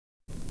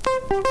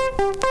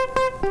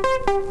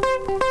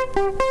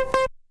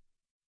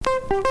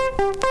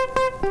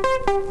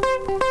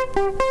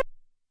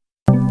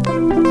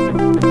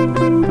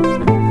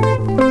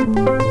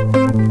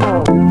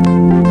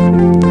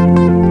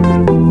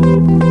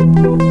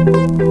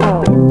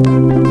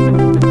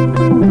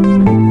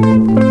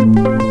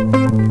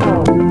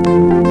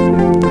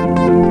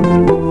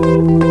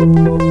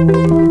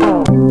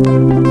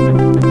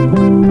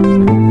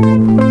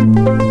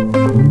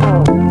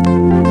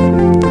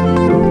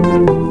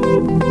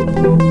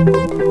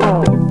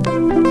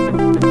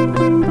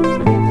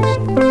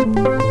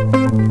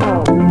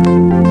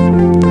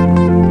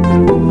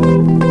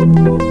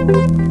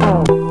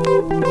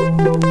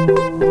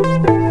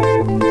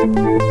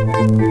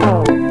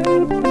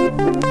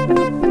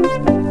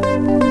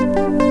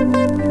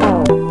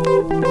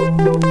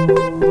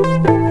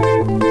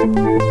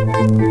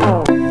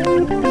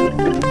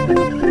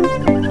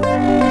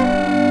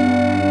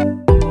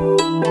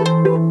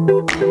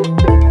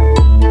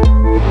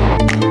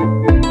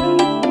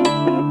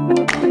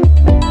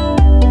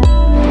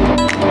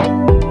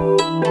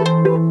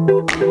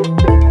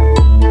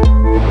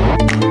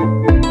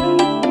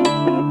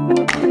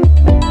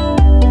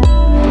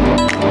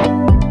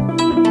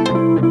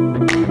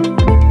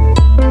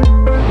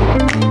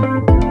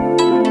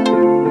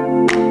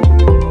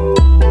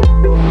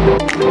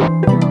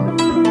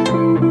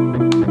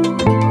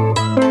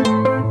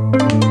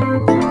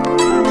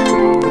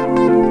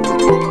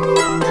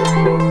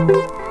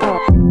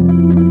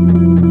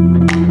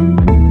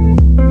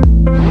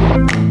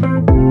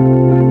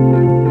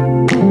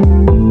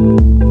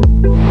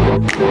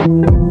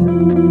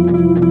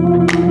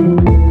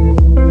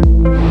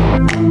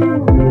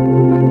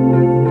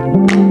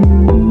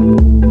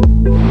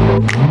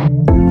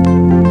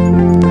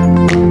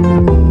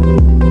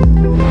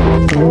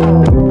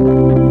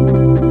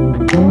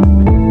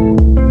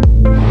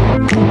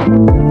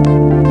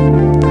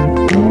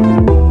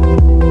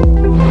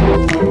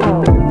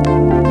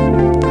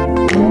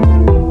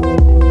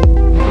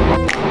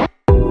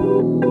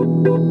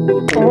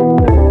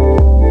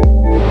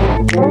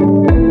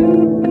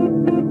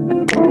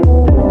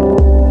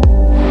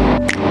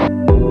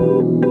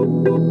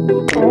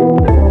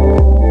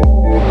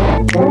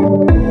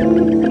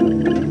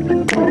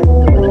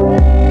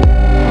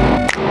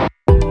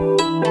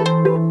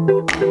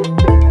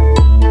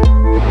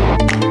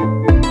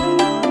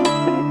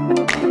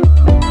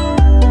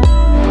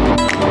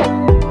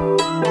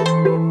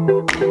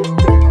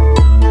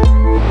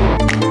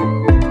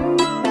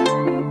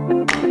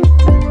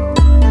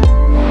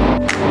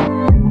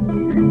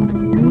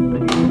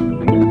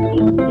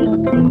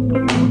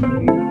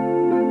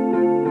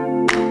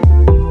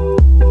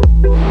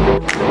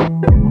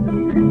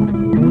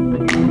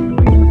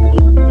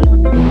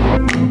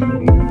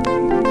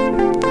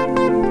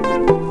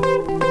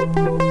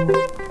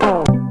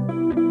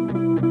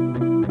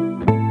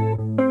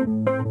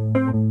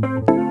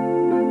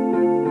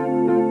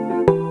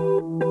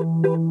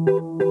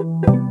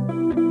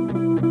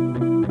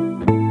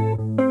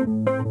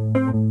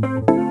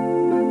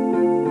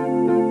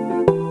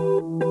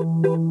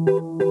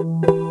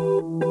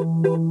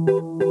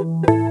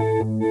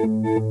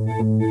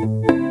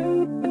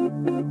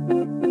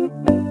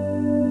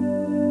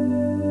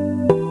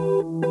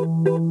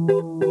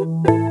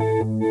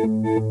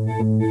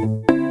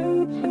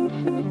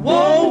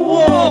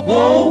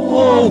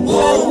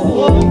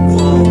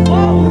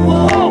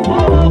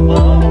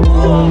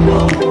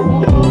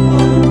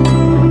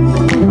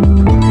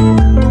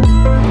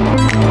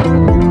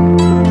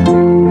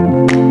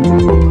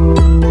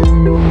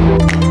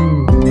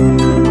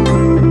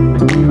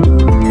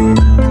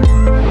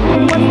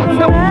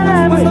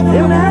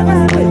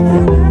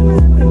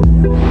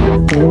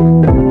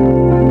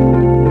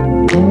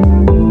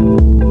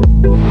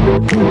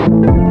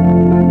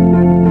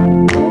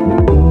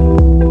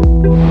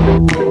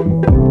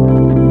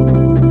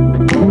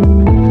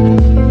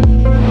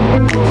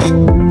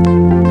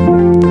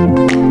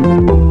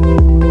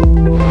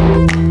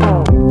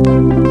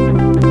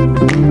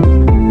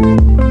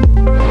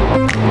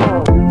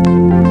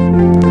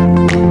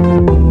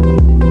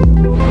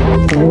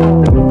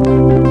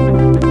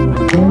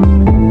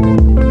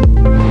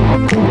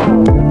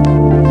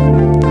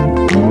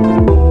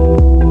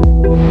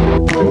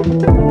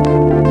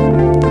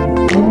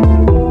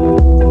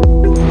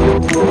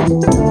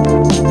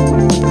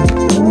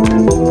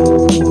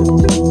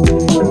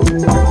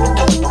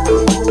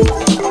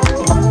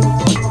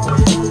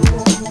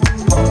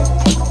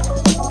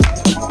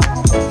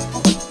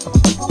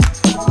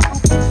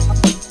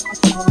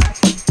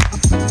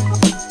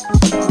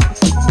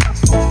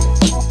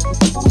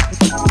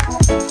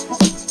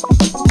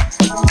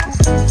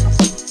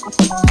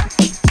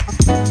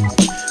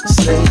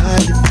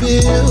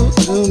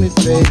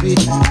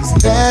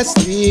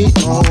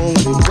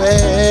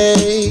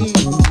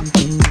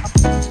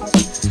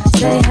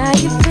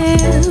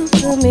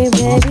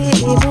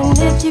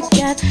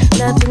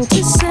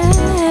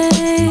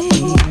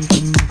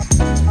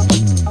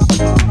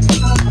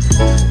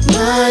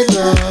My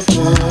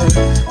lover,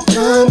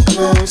 come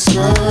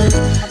closer.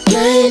 heart.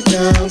 Lay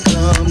down,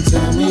 come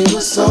tell me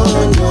what's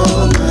on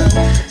your mind.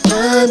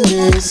 I'm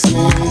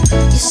missing,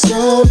 you're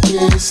so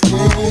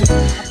distant.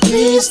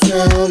 Please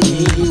tell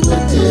me,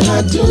 what did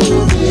I do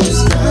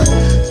this time?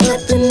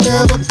 Nothing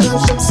ever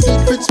comes from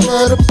secrets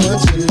but a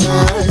bunch of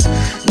lies.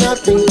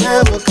 Nothing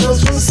ever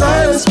comes from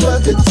silence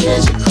but the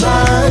tears you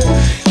cry.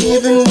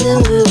 Even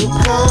when we're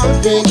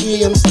apart,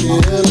 baby, I'm still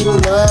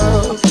in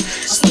love.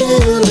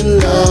 Still in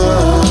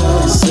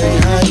love. Say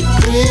how you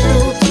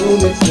feel to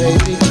me,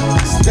 baby,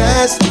 'cause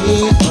that's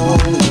the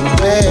only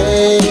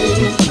way.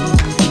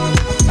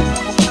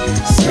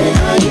 Say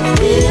how you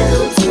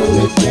feel to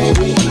me,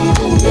 baby,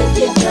 even if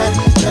you got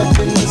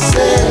nothing to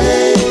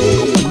say.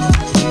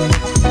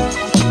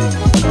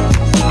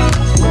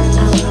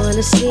 I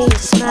wanna see you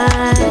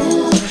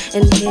smile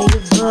and hear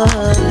your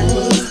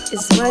voice.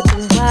 It's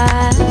working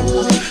while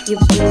you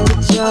bring the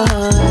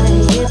joy.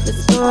 If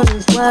it's gonna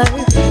work,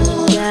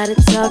 you gotta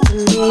talk to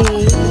me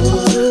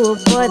to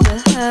avoid the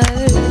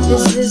hurt.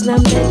 This is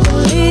not meant to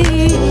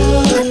be.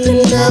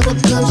 Nothing ever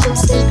comes from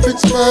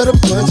secrets but a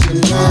bunch of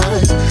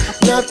lies.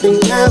 Nothing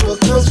ever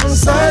comes from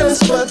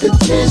silence but the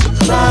tears you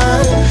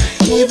cry.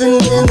 Even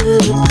when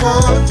we're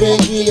apart,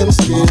 baby, I'm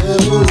still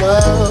in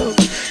love.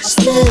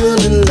 Still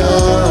in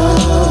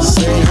love.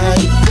 Say how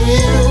you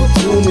feel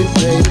to me,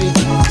 baby,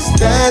 'cause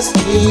that's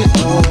the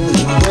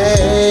only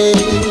way.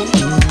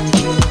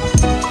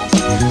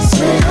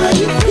 Say how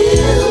you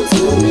feel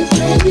to me,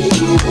 baby,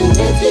 even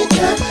if you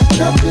got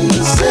nothing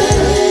to say.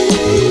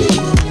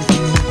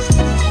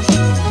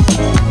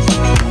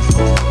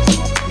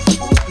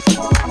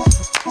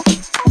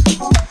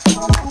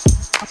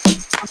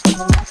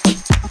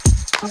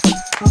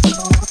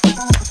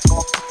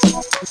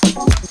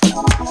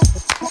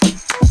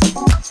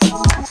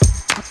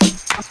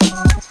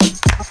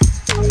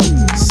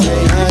 Say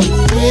how you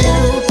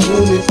feel to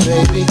me,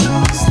 baby,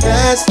 'cause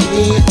that's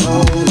the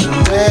only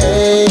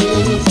way.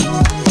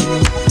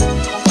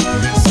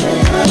 Say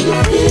how you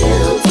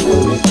feel to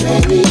me,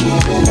 baby,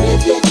 even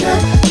if you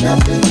got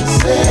nothing to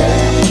say.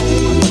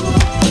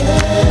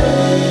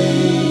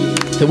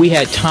 Yeah. So we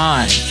had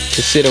time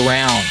to sit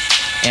around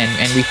and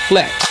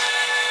reflect.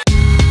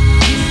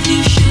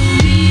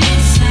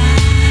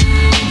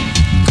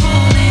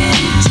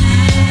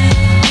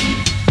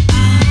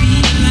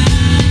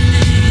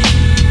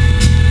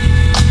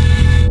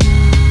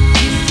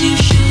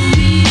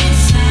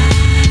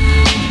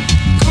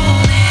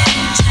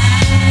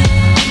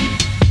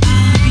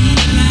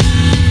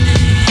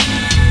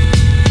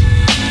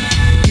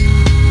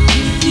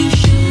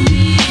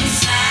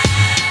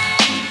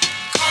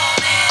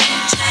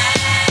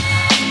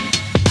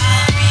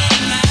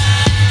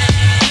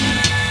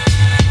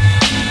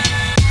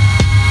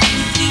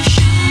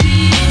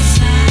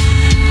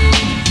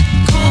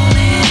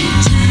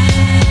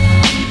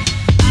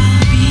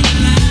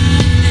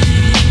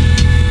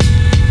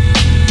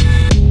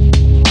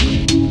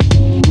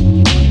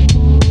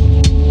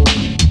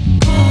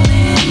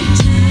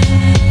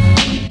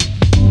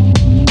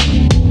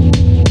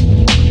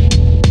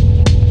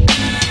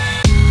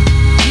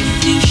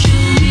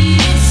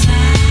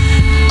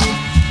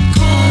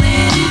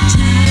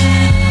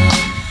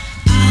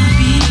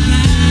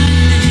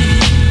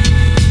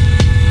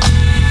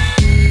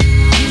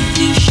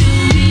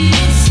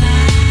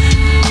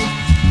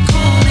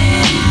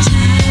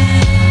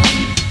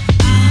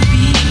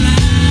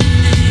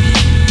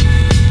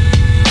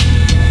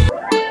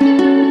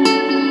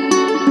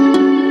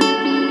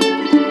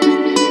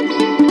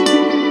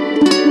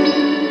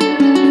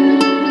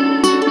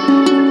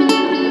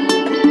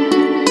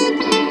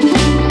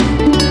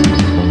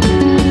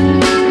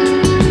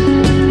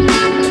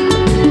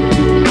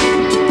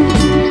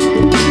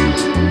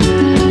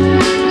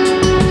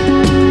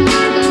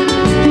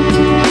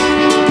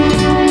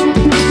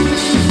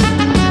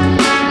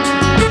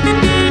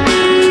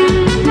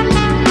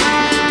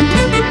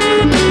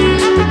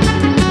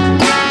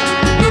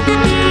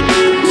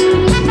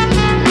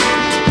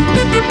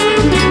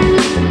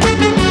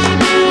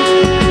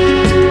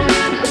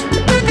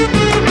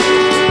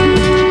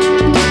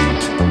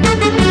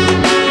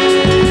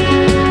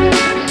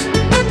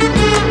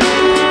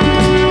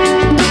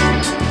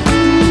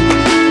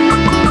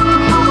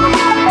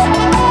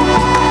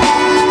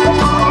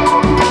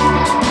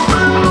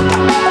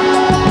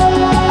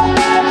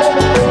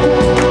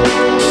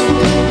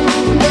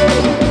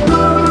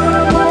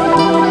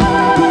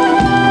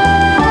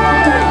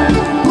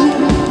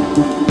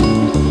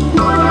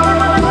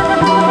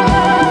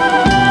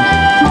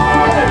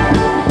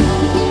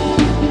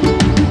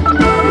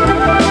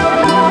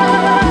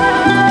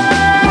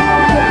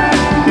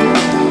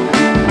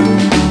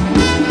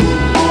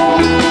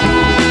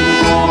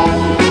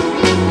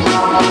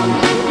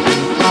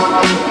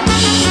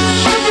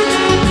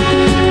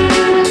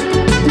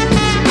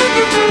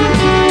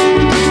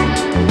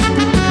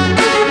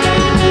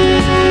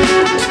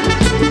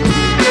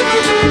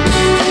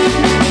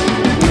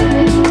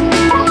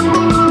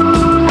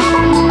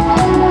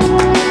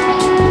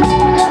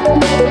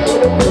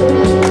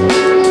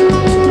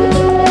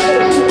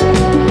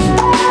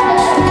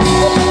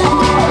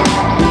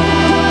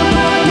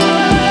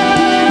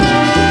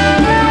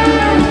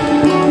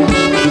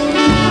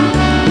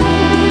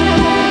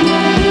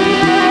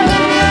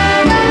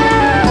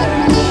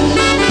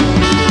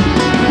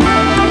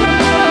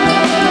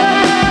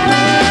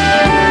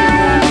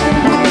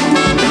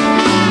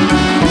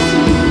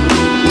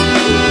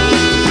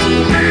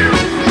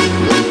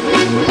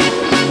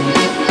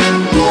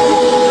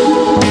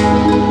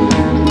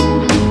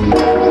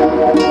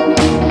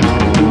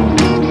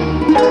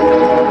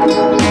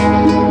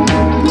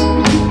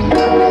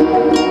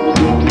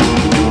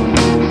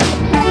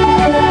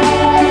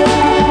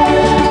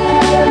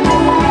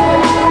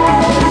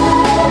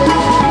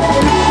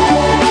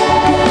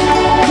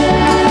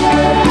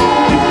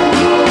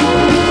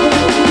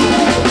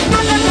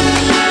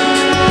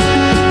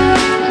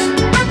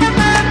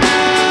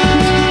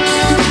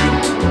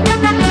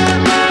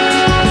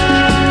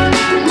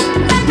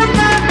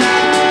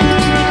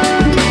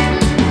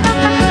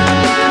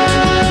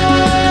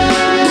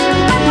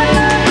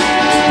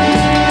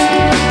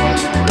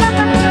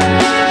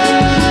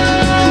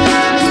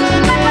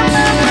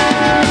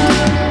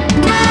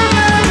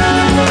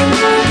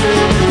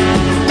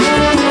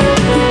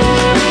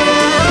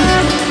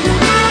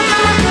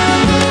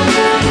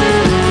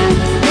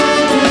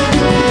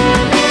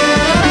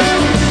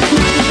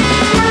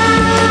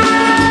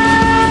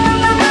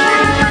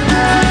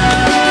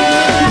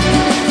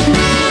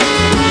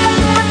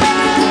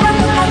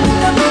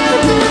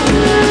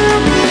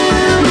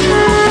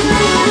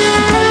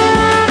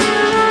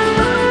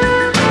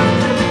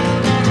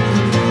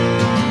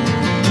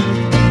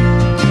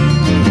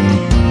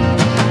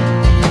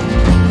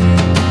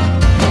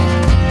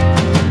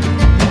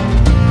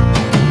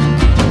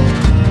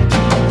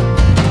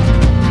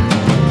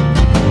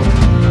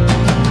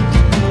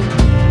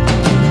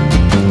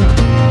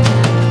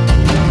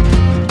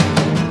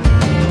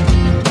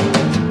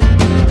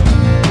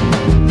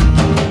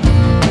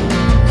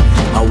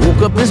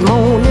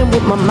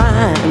 my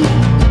mind.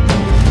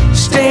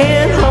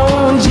 Staying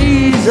on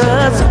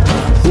Jesus.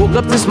 Woke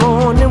up this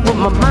morning with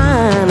my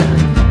mind.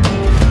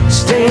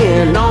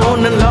 Staying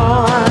on the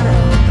Lord.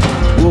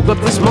 Woke up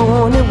this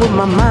morning with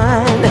my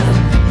mind.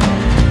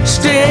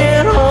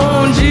 Staying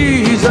on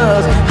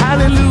Jesus.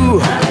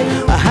 Hallelujah,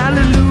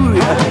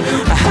 hallelujah,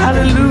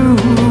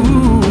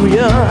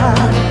 hallelujah.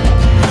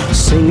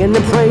 Singing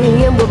and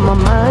praying with my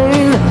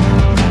mind.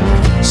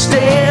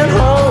 Staying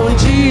on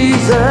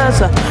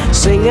Jesus.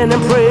 Singing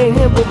and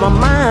praying with my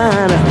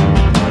mind.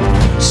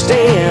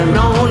 Staying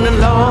on the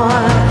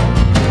Lord.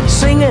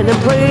 Singing and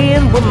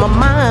praying with my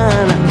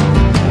mind.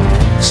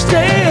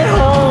 Stay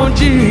on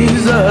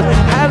Jesus.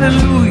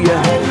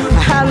 Hallelujah,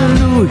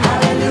 hallelujah,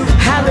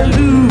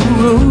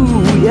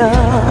 hallelujah.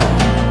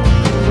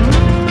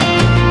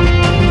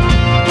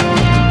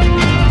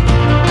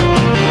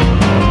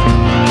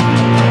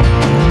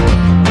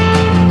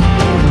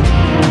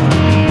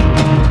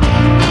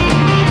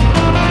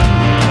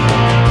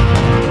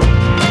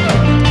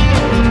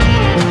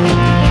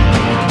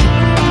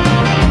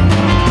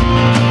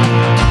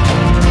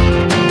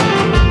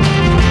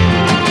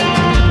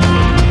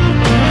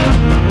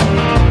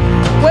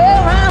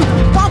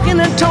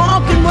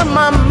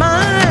 My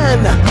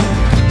mind,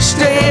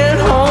 staying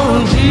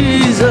on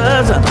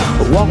Jesus,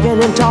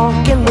 walking and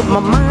talking with my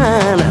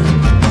mind,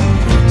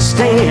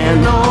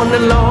 staying on the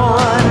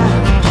Lord,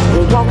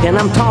 walking,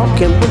 I'm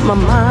talking with my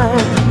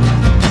mind,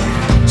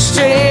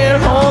 staying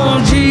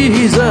on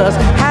Jesus,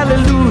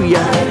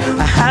 hallelujah,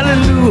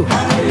 hallelujah,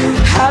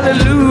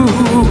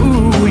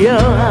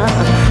 hallelujah.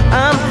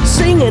 I'm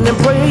singing and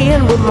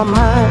praying with my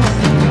mind.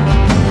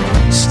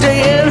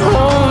 Staying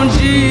on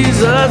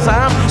Jesus,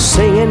 I'm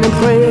singing and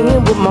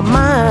praying with my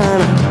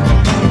mind.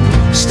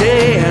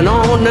 Staying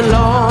on the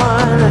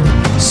Lord,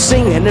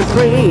 singing and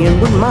praying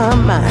with my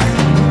mind.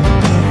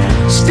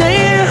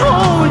 Staying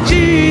on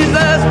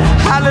Jesus,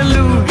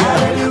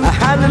 hallelujah,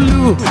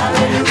 hallelujah,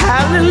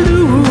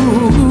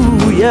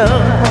 hallelujah.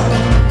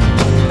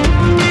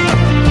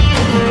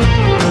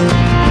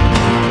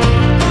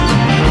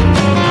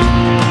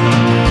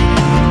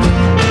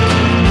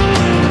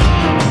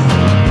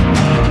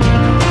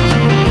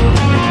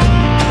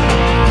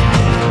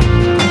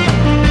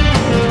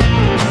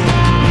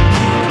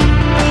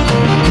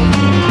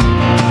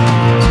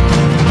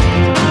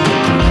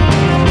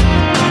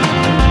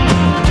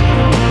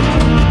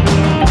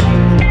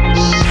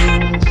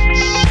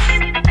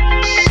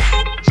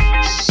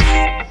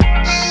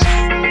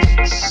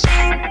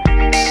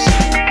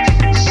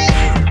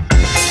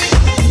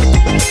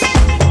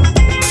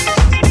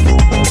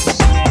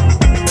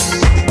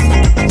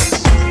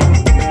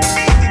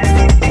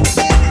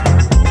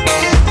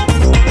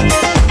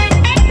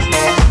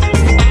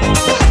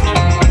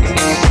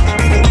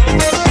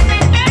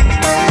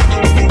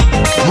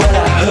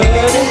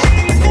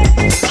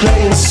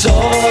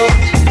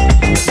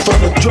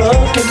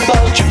 Turned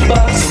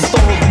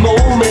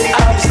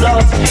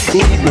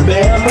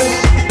around.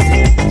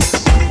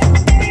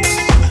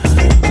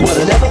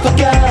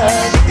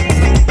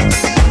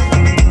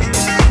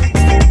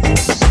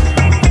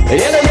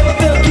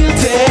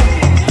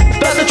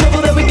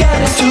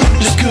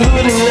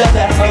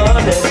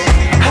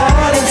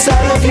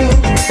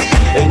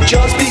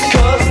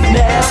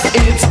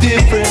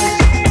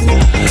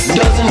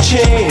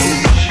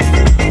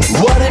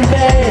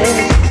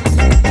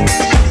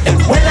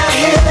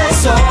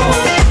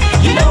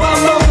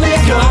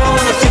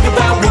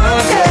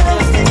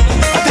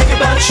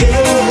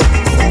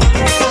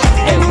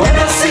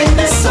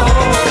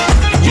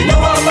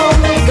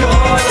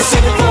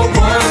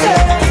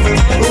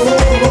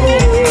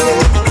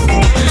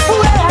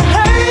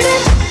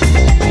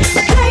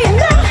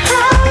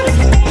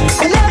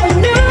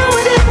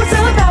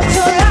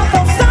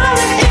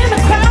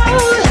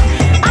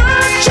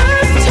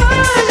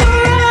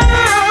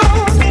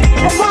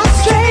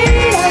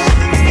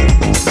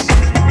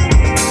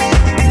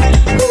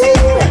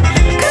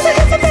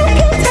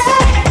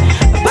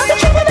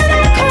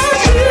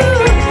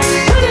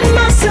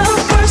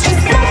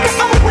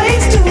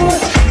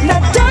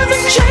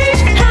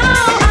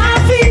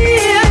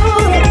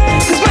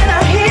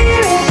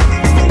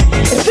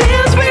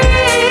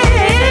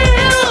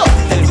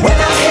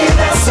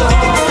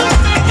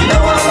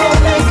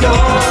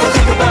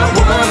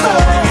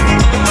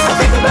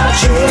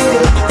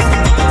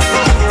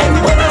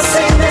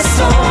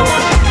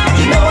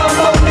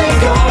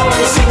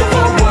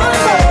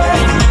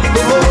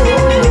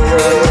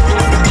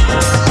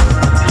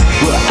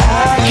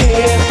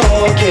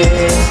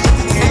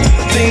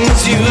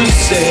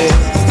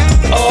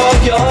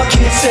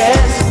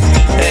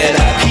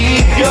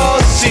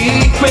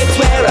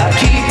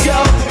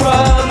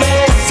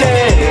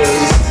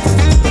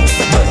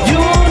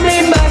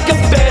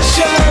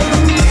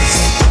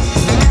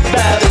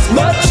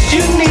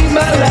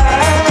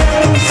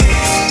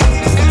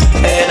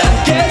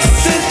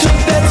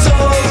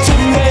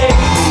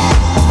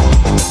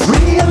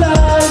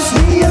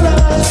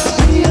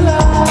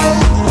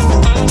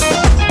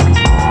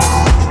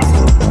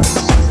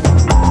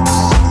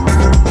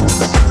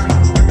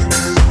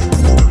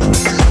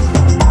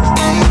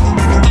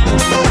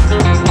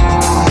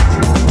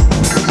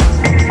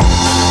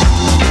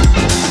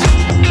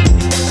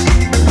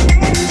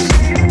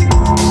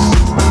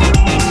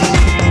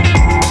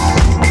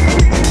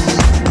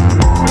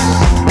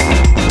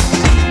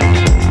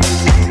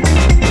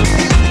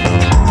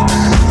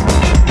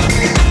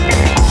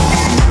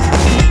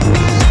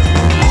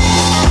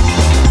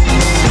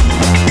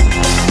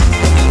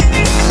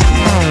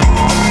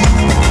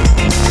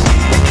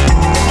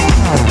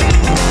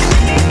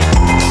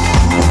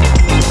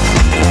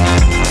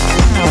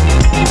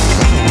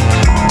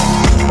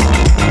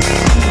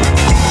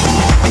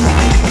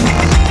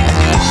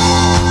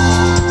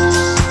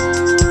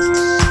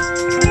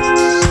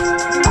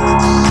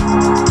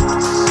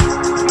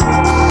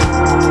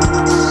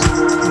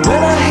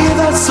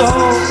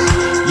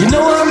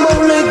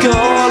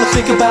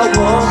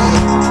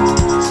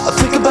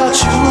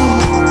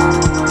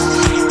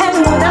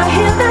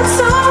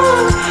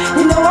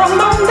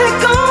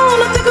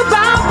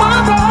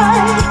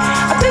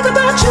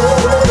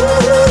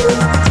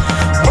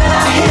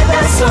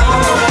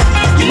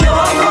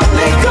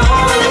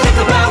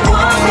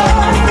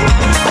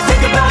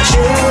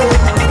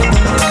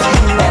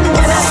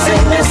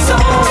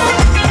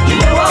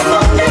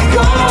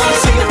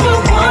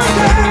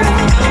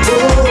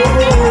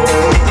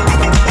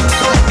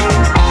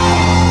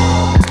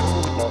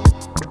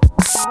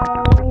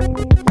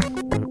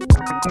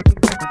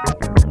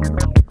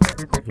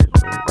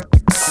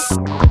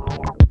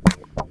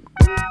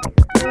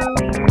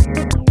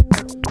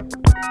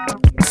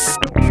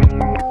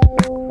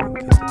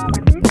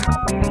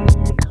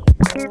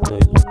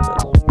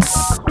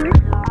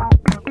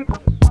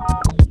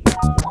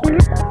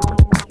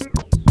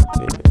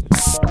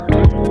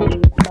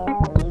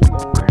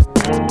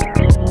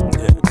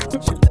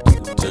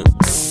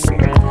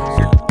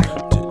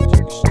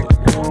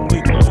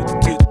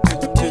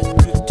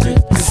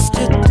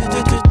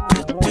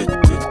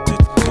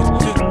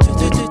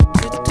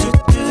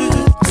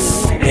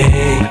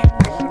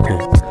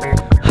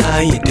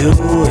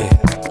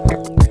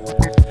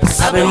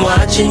 I've been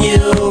watching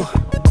you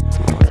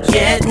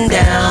getting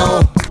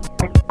down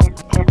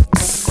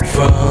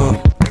from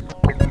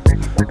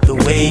the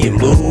way you're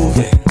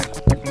moving.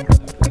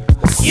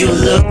 You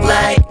look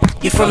like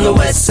you're from the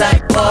west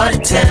side part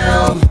of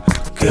town,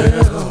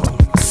 girl.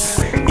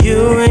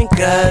 You ain't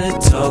gotta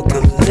talk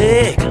a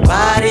lick,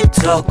 body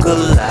talk a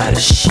lot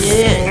of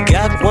shit.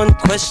 Got one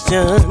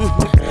question,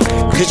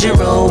 could you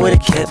roll with a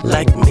cat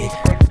like me?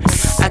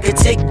 I could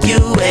take you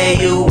where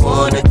you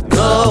wanna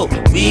go.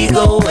 We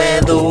go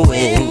where the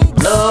wind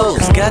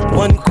blows. Got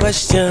one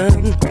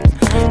question,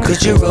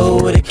 could you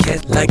roll with a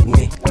cat like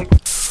me?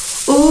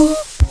 Ooh,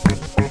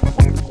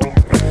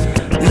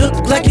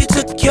 look like you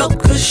took your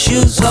good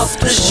shoes off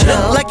the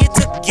shelf. Look like you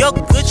took your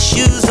good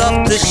shoes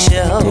off the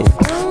shelf,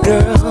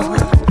 girl.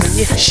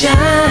 You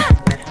shine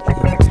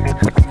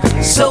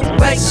so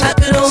bright, I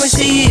could only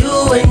see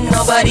you and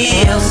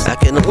nobody else. I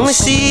can only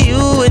see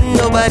you and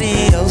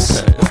nobody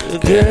else,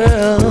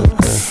 girl.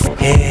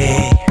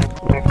 Hey,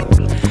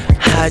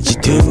 how'd you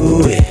do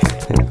it?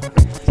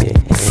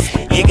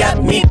 You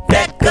got me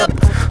back up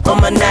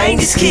on my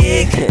 90s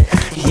kick,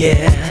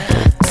 yeah.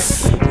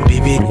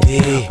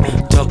 BBD,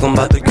 talking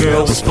about the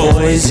girl was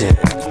poison.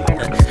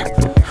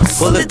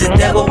 Well, if the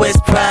devil wears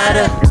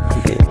Prada,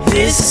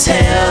 this is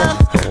hell,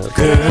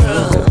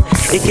 girl.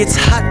 It gets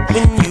hot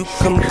when you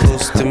come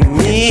close to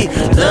me.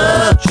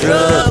 Love,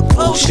 drug,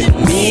 potion,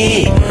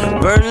 me.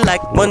 Burn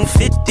like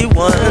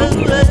 151.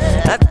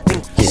 I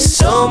think you're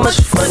so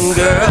much fun,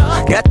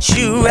 girl. Got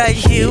you right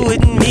here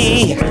with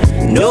me.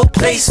 No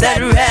place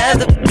I'd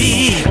rather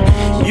be.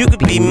 You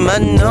could be my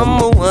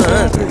number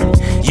one.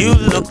 You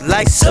look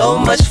like so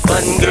much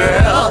fun,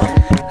 girl.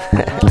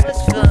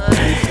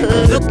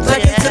 Look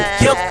like you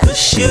took your good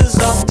shoes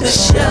off the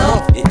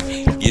shelf.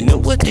 You know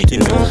what to do.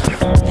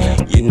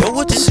 You know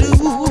what to do.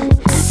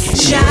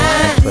 Shine.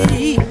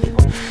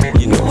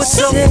 You know what's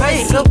so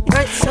bright, so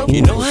bright, so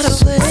you know how to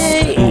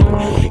play.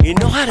 You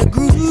know how to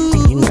groove.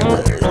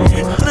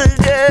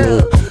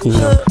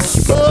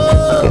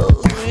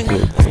 Oh,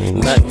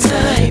 my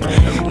type,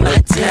 my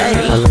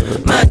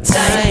type, my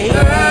type.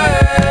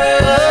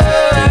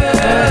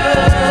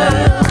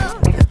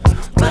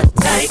 My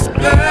type,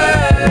 girl.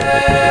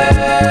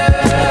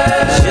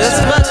 Just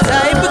my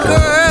type of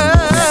girl.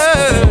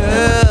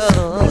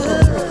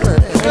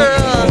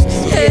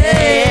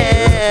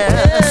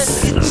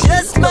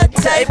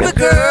 Type of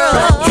girl,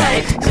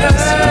 type of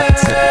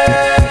girl.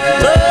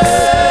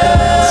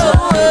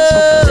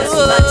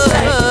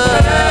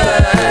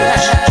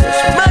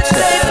 Just my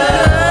type of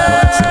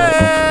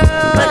girl.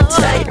 My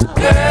type of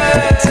girl.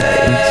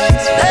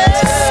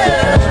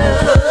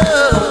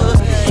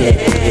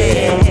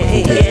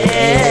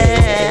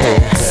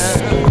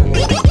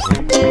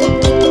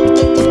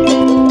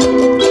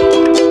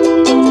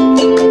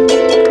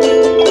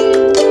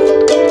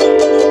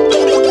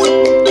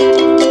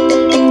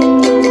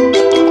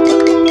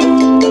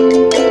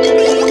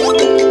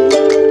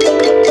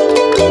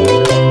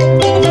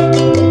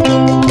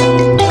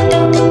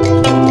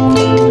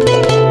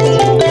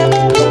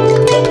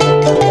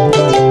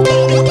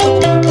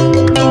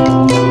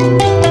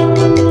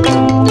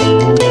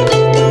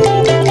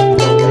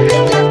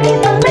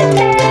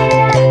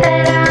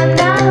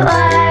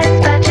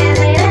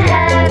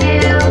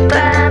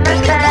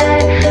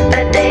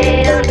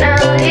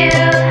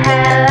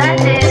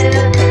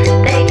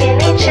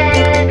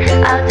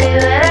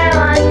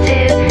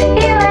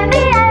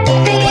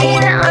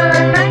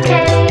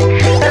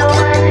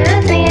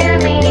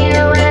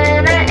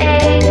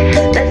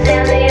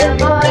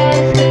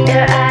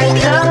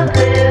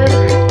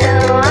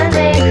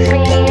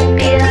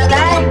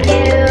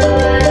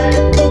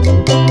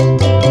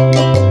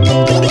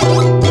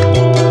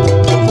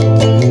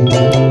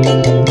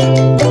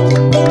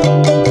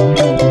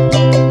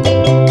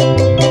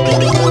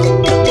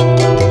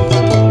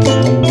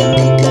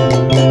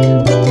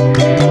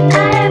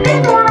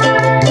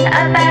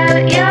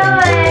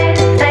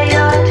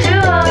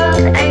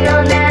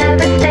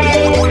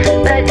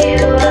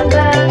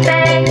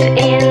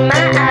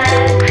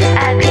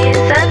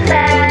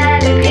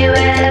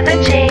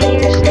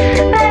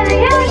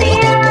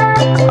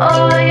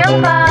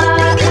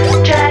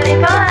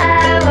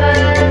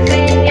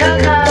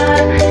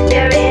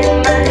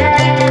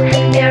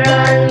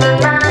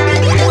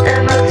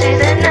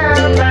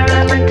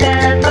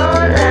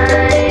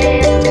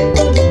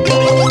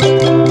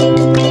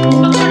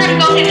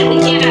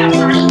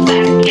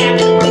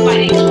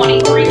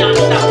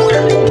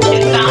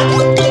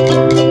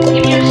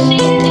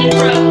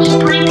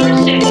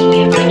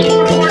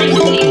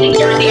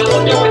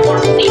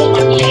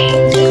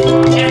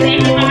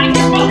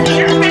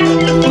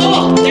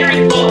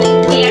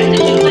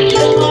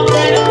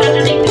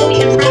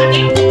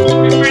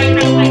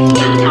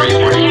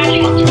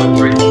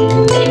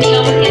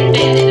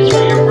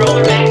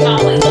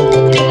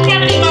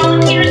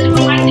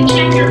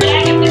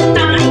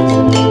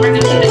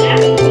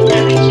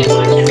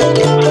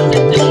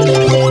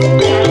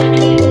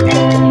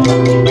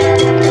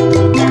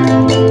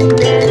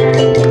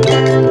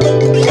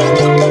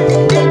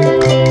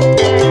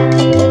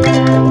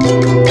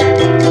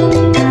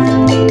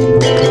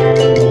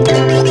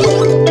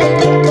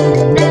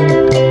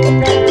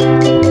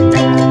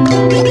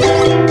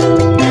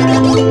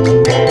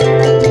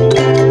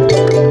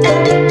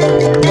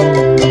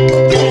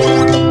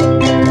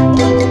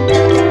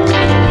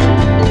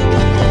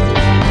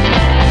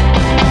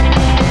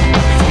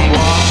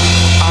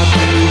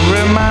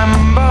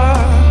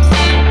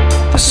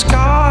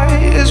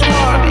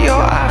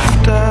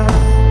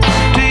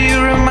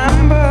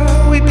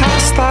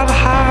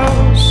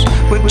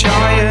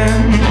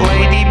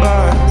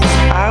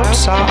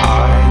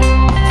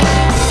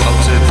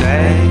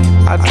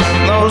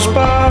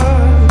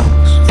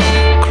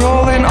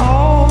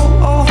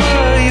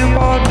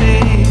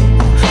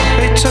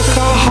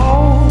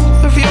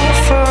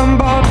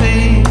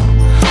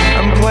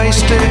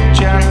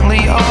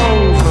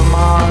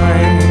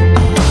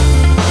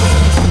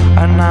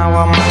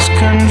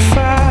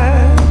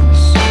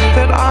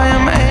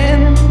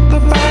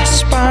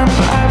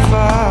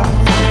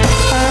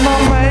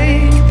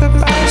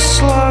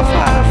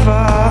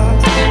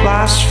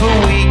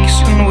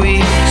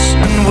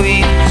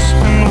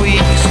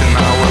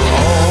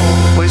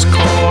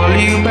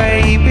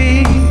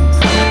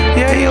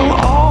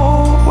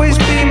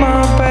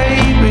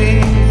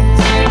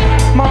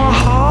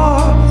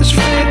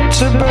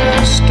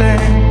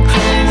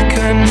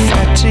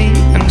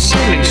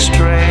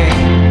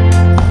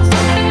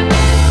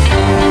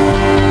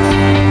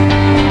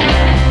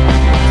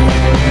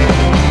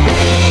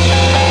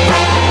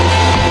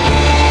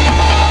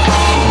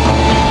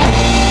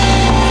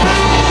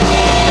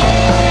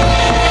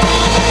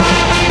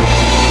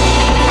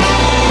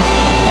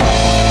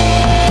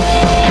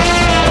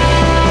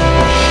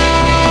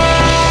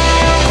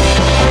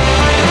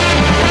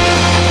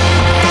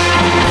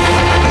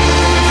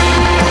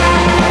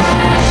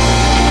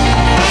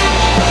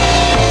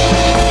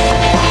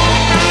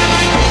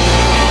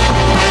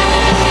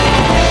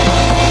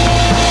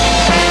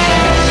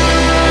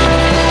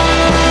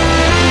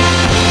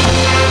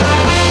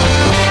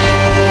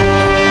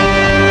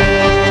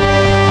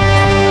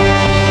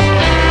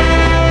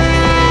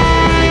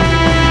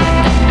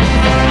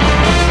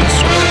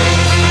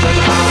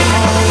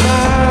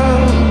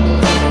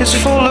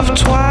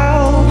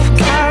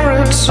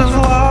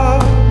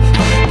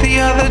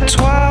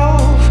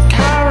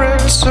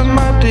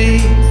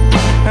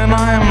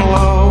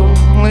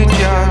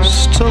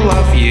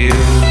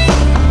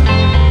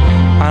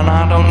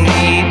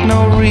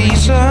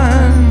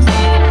 reason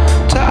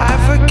to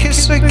ever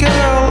kiss a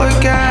girl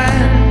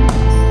again,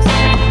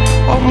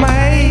 or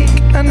make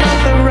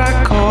another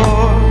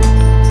record,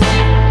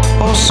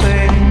 or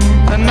sing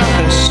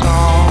another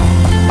song.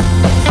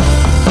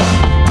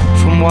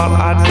 From what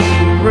I do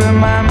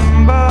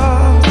remember,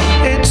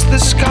 it's the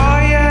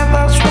sky, yeah,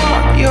 that's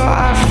what you're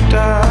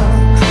after.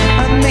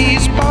 And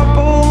these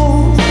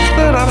bubbles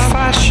that I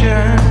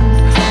fashioned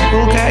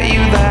will get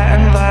you there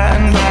and there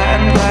and there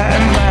and there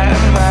and there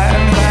and there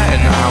and there.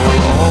 And I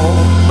will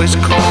always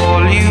call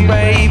you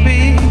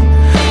baby,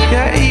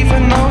 yeah,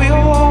 even though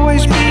you'll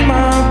always be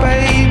my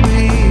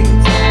baby.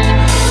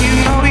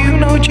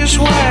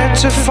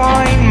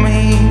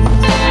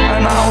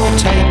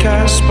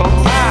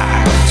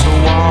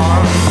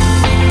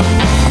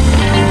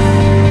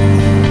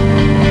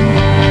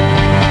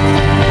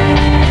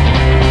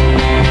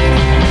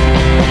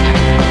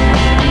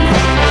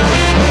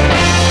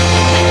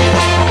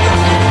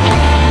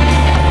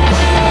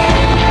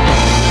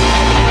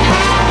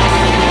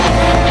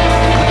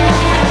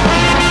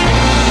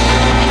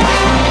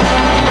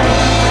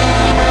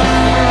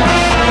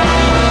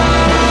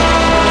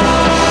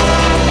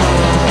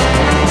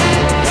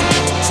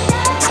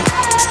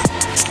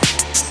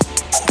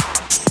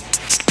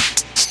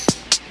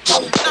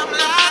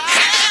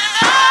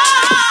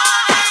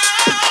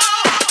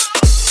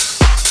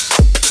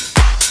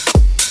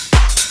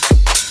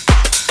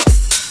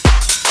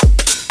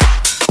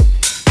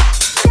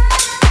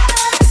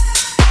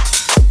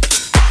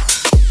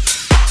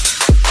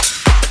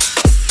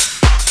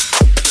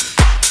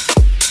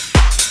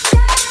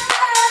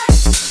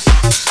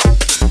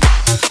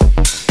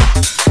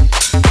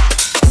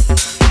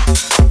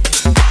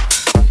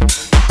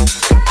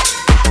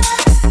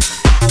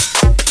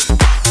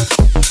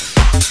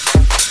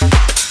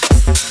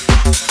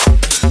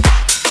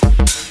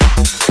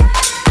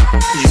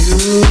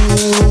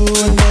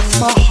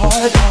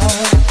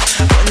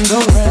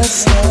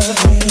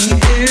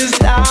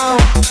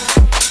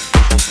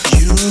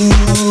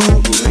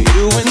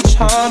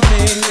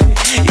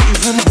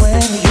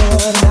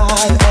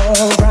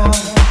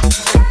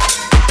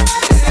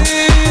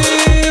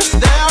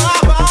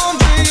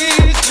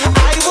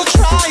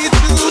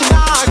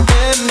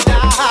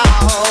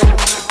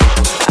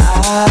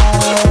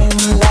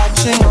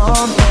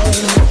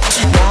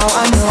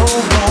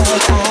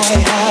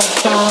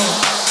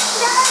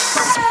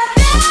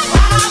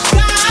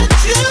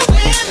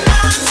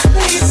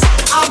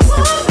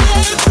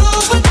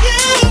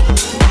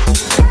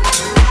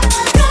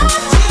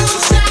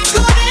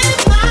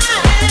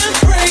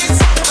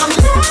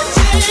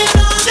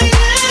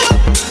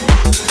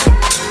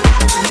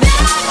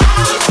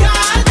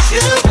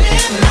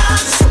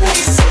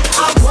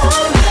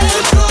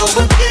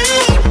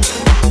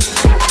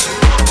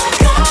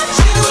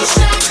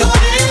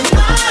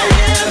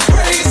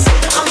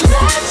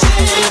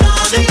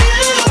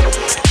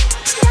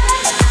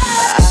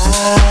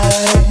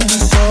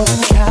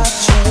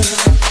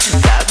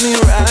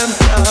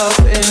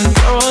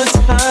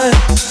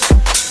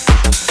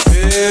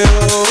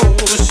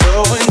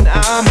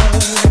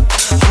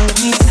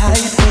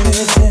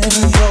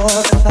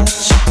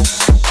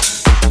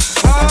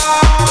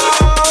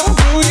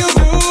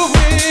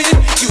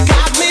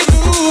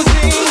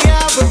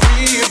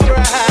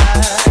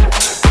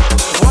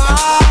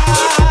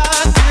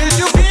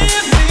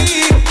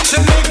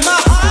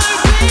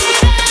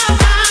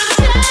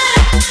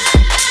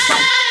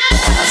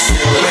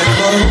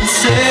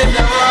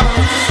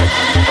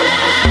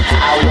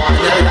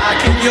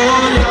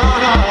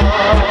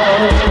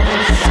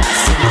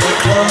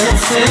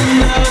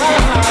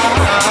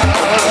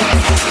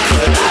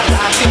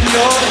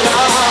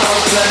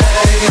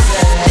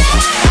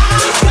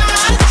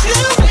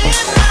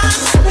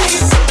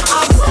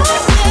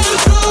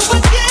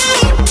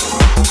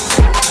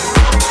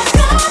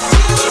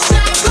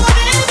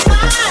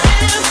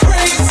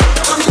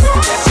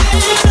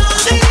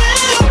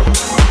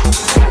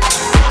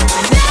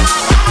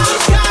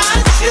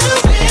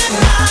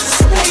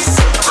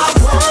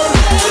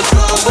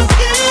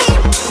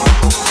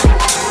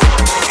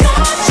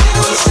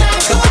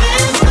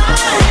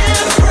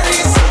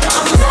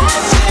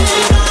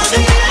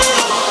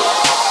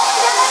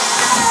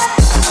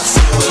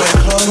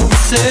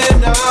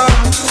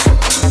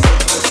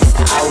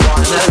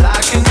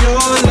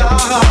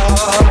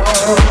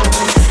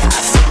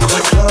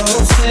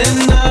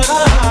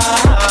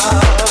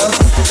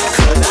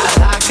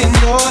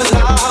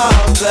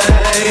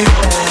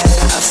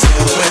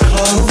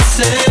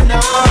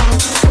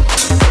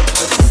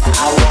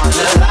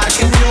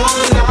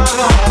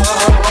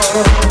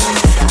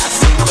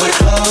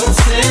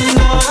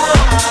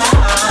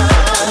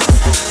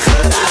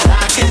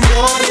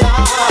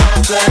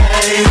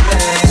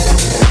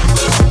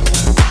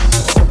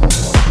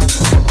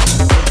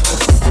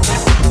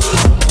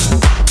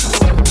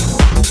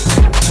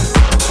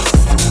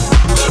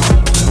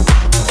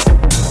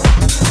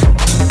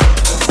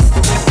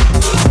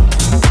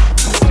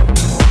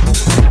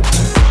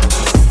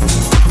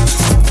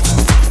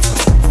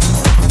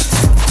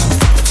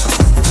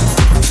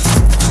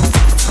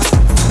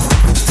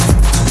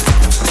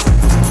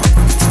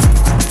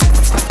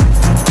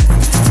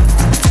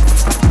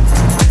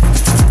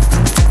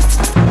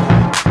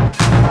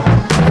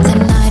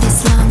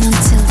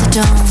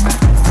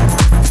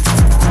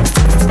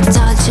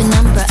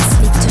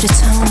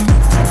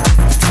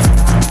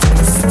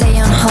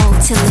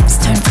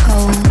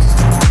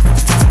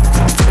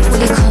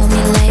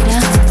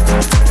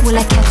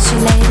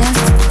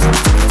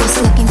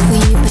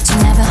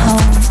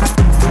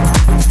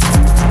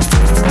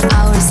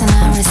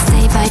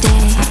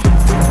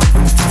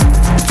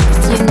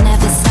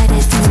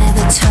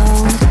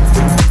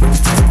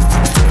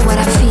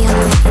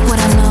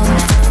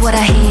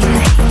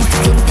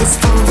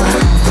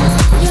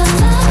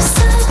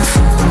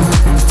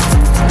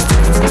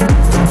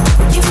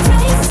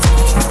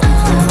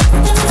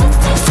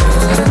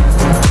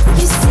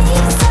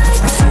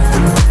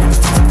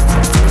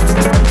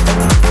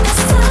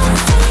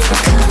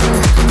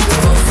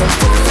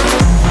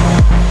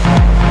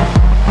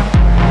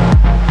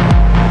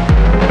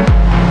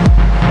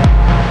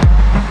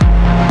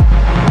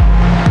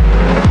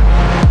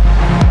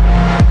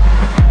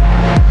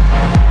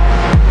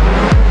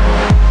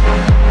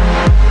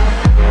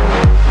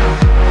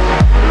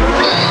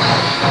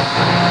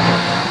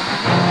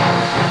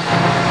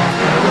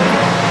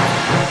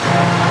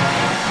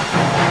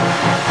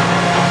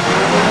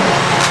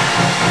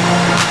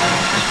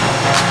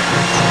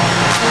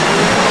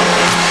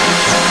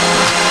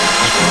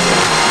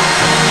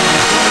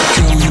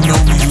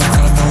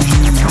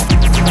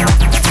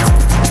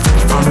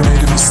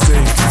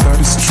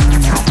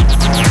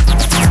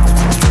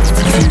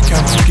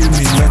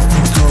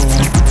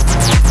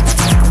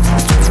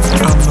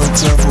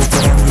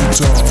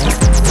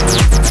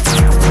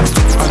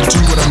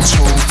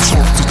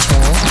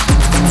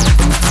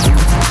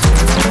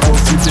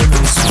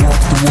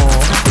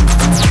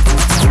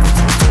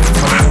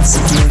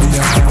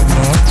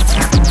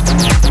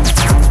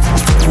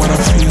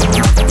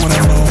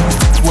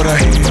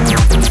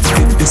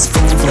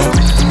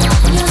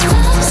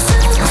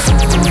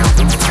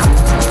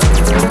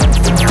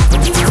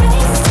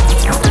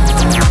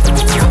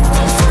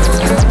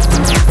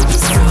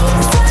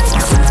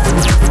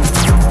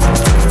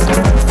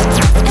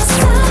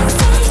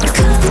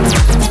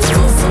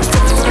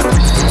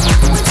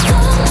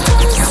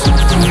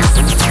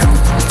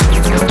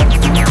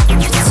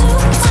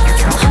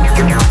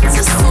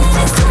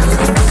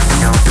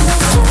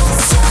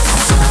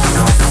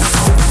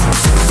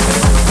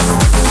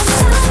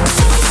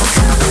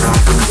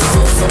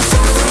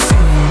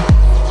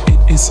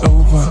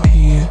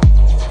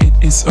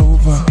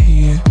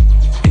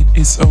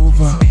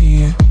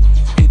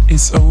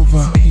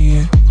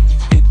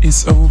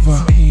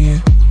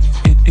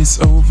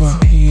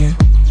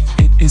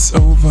 is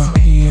over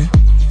here.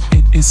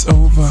 It is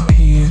over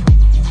here.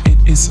 It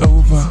is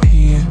over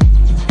here.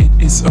 It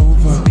is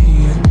over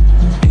here.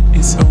 It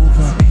is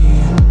over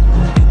here.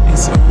 It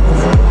is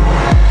over.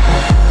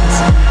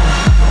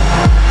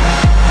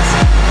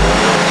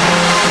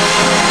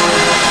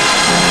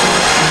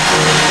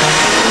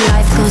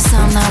 Life goes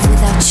on now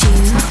without you.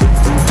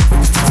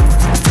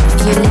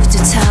 You live to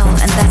tell,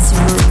 and that's a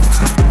rule.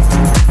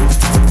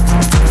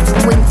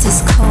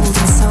 Winter's cold,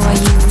 and so are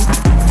you.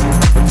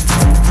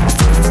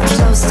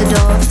 Close the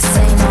door,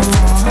 say no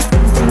more.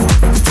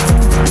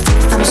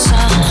 I'm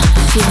sure,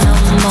 feel no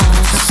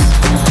remorse.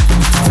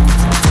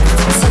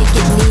 Take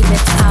it, leave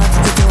it out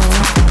the door.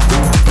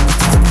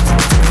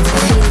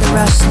 Feel the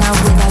rush now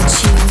without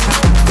you.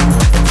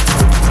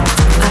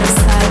 Out of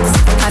sight,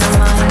 out of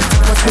mind,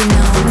 what we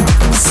know.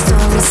 The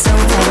story's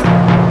over.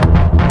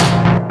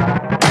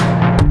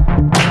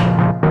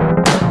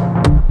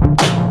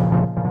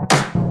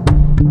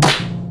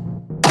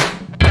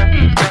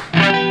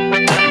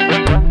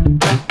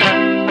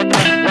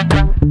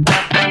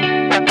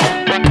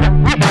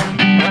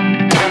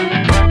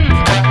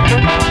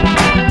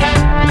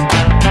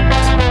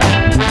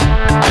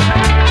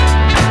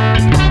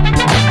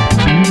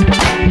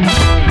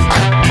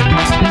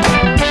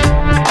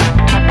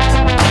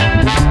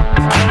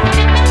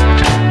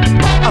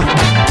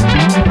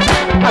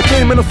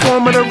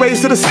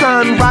 Rays of the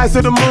sun, rise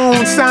of the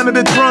moon, sound of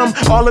the drum,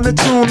 all in the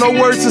tune, no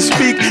words to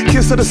speak.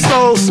 Kiss of the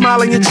soul,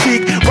 smile on your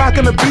cheek,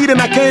 rocking the beat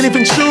and I can't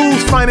even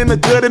choose. Finding the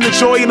good and the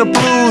joy in the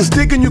blues.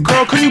 Digging you,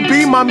 girl, can you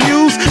be my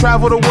muse?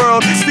 Travel the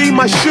world, see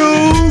my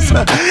shoes,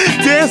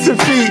 dancing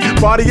feet,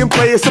 body and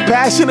play. It's a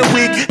passionate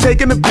week.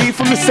 Taking the beat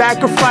from the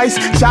sacrifice,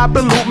 chop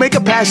and loop, make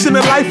a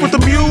passionate life with the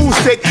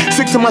music.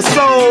 Sick to my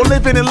soul,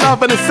 living in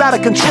love and it's out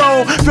of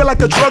control. Feel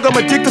like a drug, I'm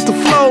addicted to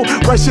flow.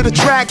 Rush to the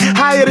track,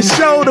 higher the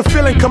show. The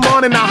feeling come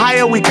on and the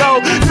higher we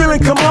go. Feeling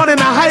come on and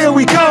the higher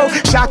we go.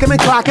 Shocking and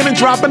clocking and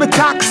dropping the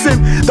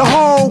toxin. The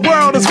whole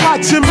world is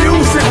watching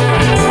music.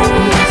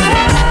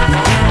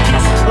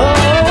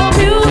 Oh,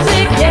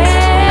 music, yeah.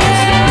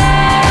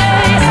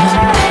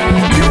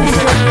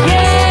 Music,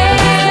 yeah.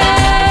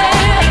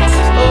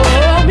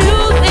 Oh,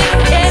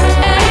 music, yeah.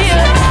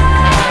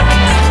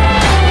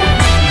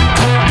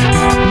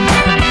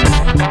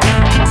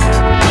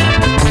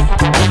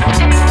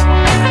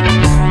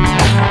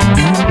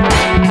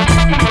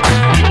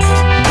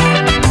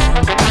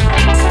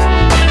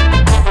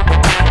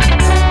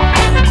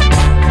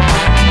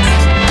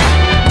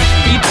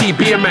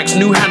 BMX,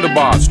 new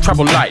handlebars,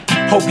 travel light,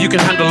 hope you can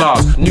handle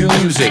ours. New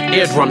music,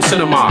 eardrum,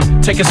 cinema.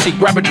 Take a seat,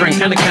 grab a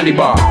drink and a candy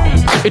bar.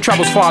 It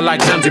travels far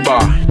like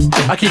Zanzibar.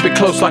 I keep it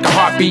close like a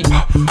heartbeat.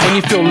 When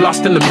you feel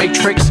lost in the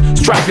matrix,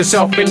 strap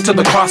yourself into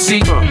the car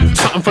seat.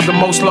 Something for the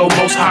most low,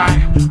 most high.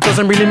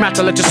 Doesn't really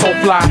matter, let your soul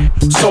fly.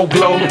 Soul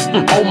glow,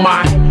 oh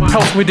my.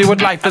 Helps me deal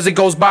with life as it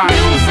goes by.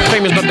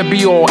 Fame is not the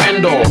be all,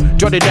 end all.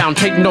 Jot it down,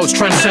 take notes,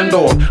 transcend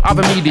all.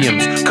 Other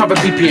mediums, cover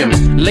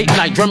BPMs. Late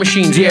night drum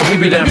machines, yeah, we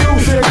be them.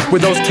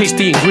 With those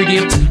tasty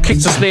ingredients,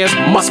 kicks and snares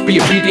must be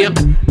obedient.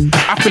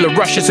 I feel a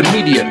rush, it's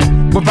immediate.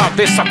 Without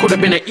this, I could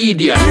have been an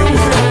idiot.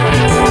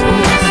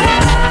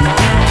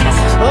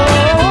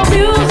 Oh,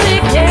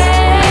 music, yeah.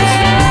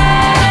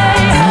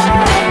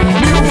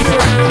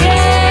 Music,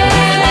 yeah.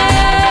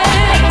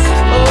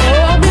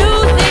 Oh,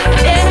 music,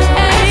 yeah.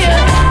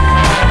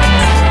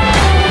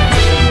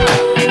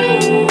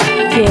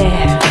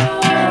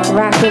 Yeah,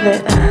 rock with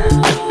it.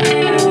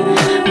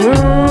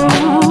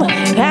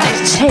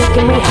 That's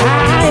taking me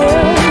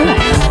higher.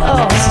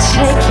 Oh, it's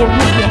taking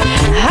me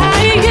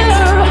higher.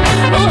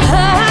 Oh,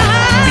 higher.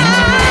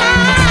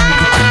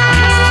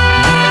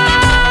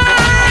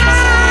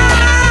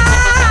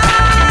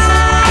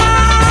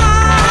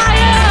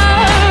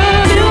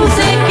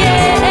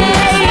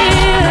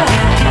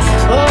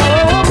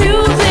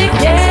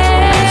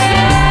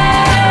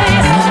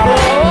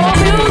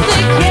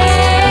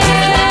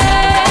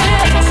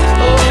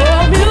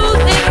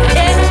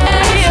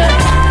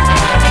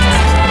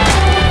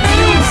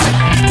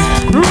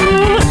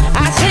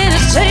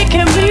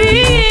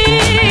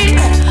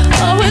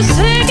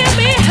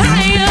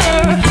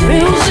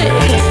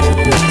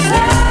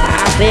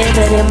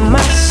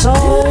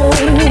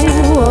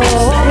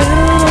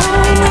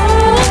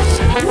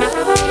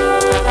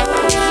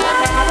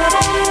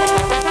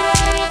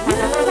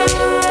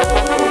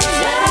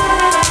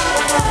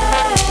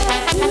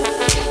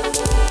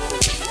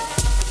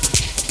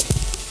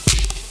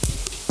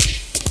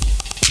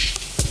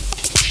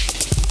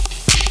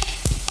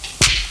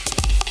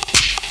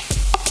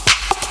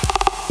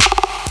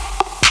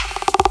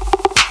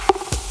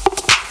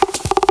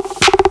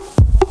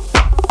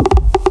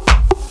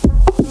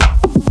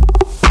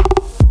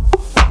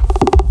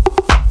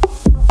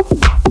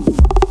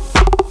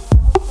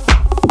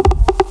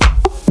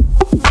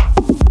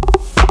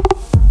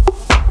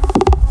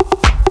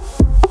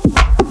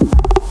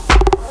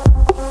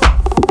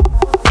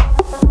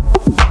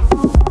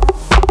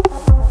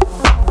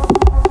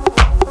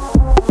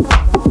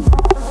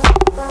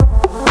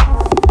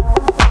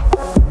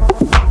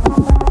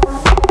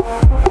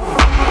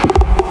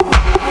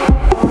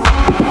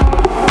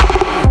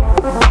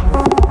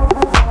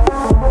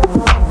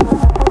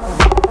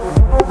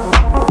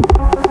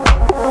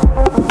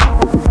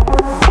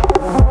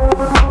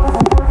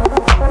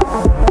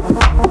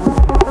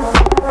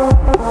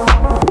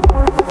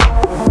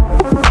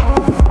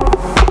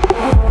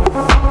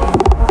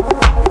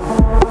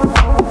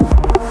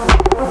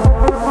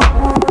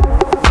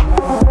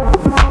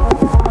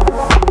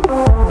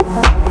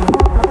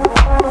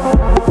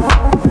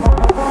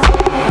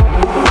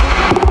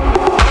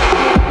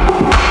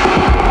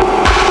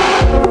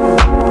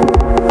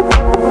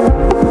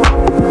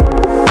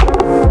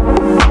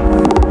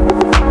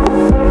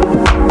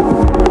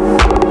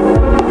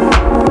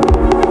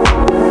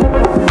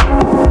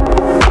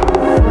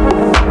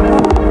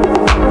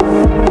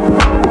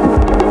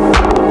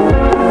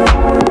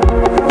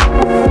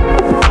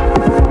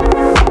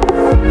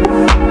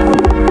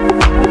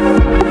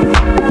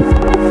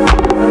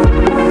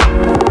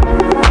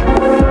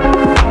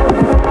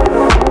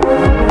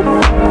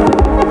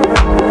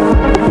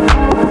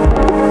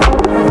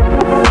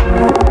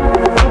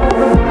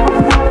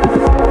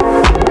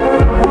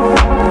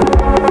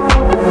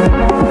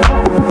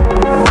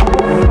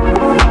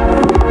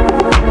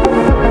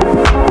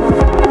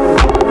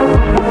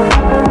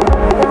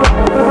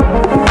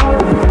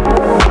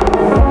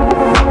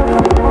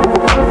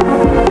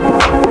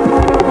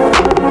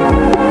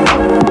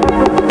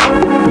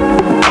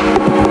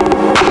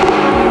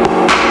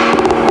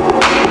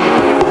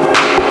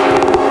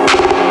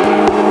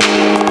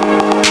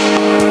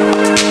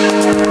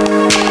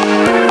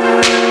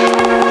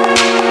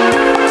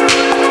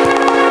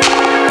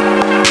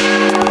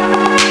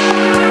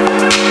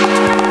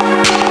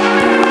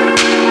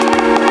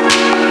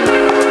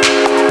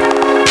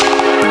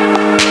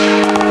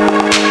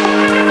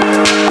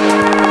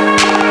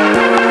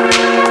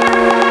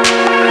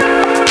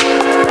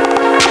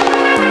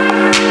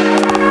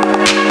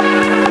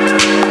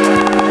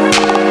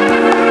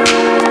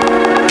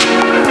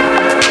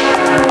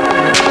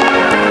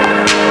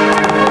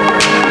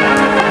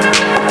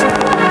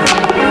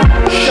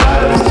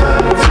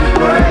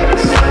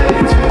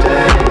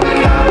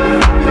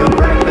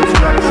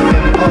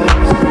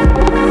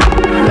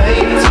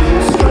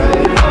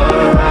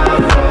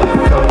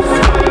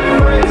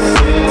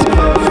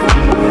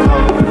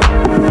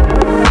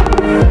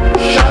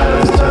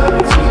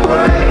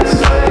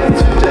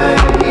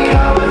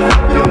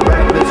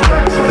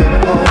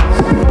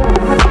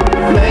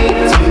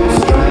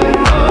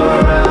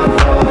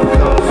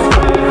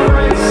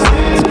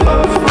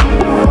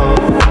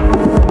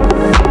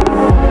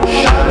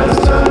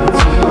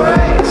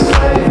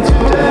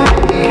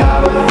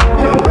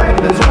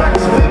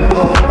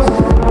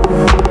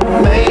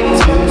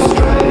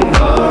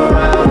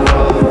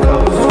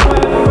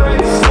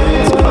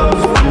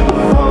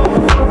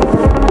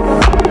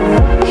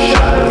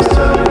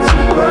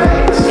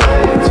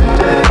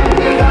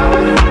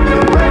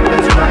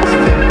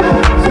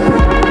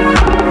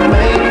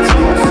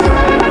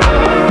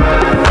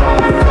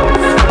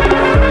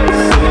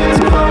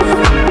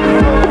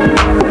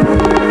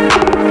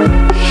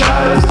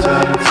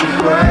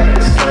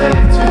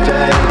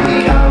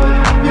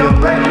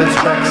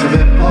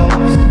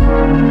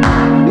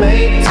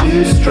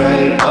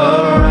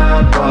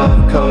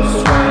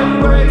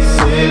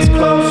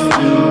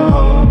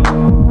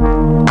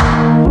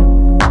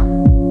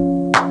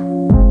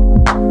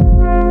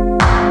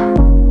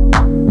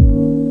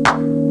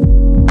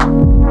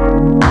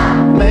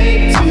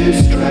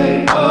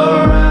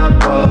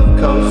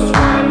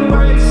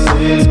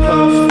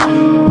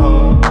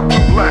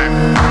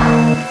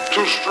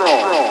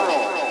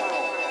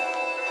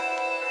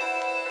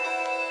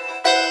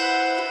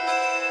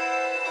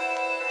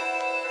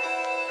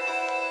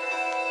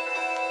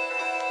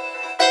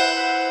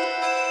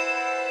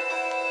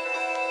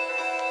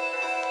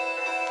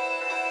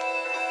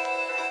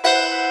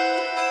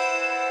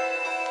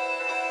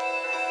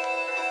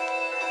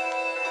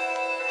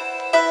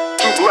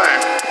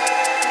 black,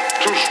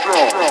 too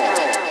strong.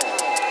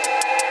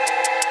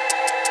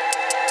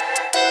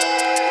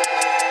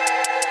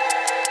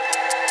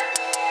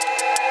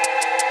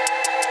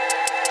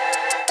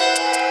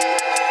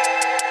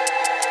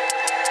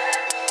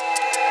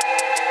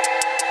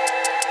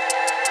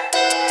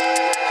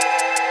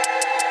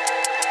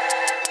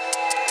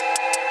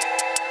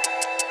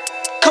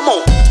 Come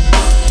on.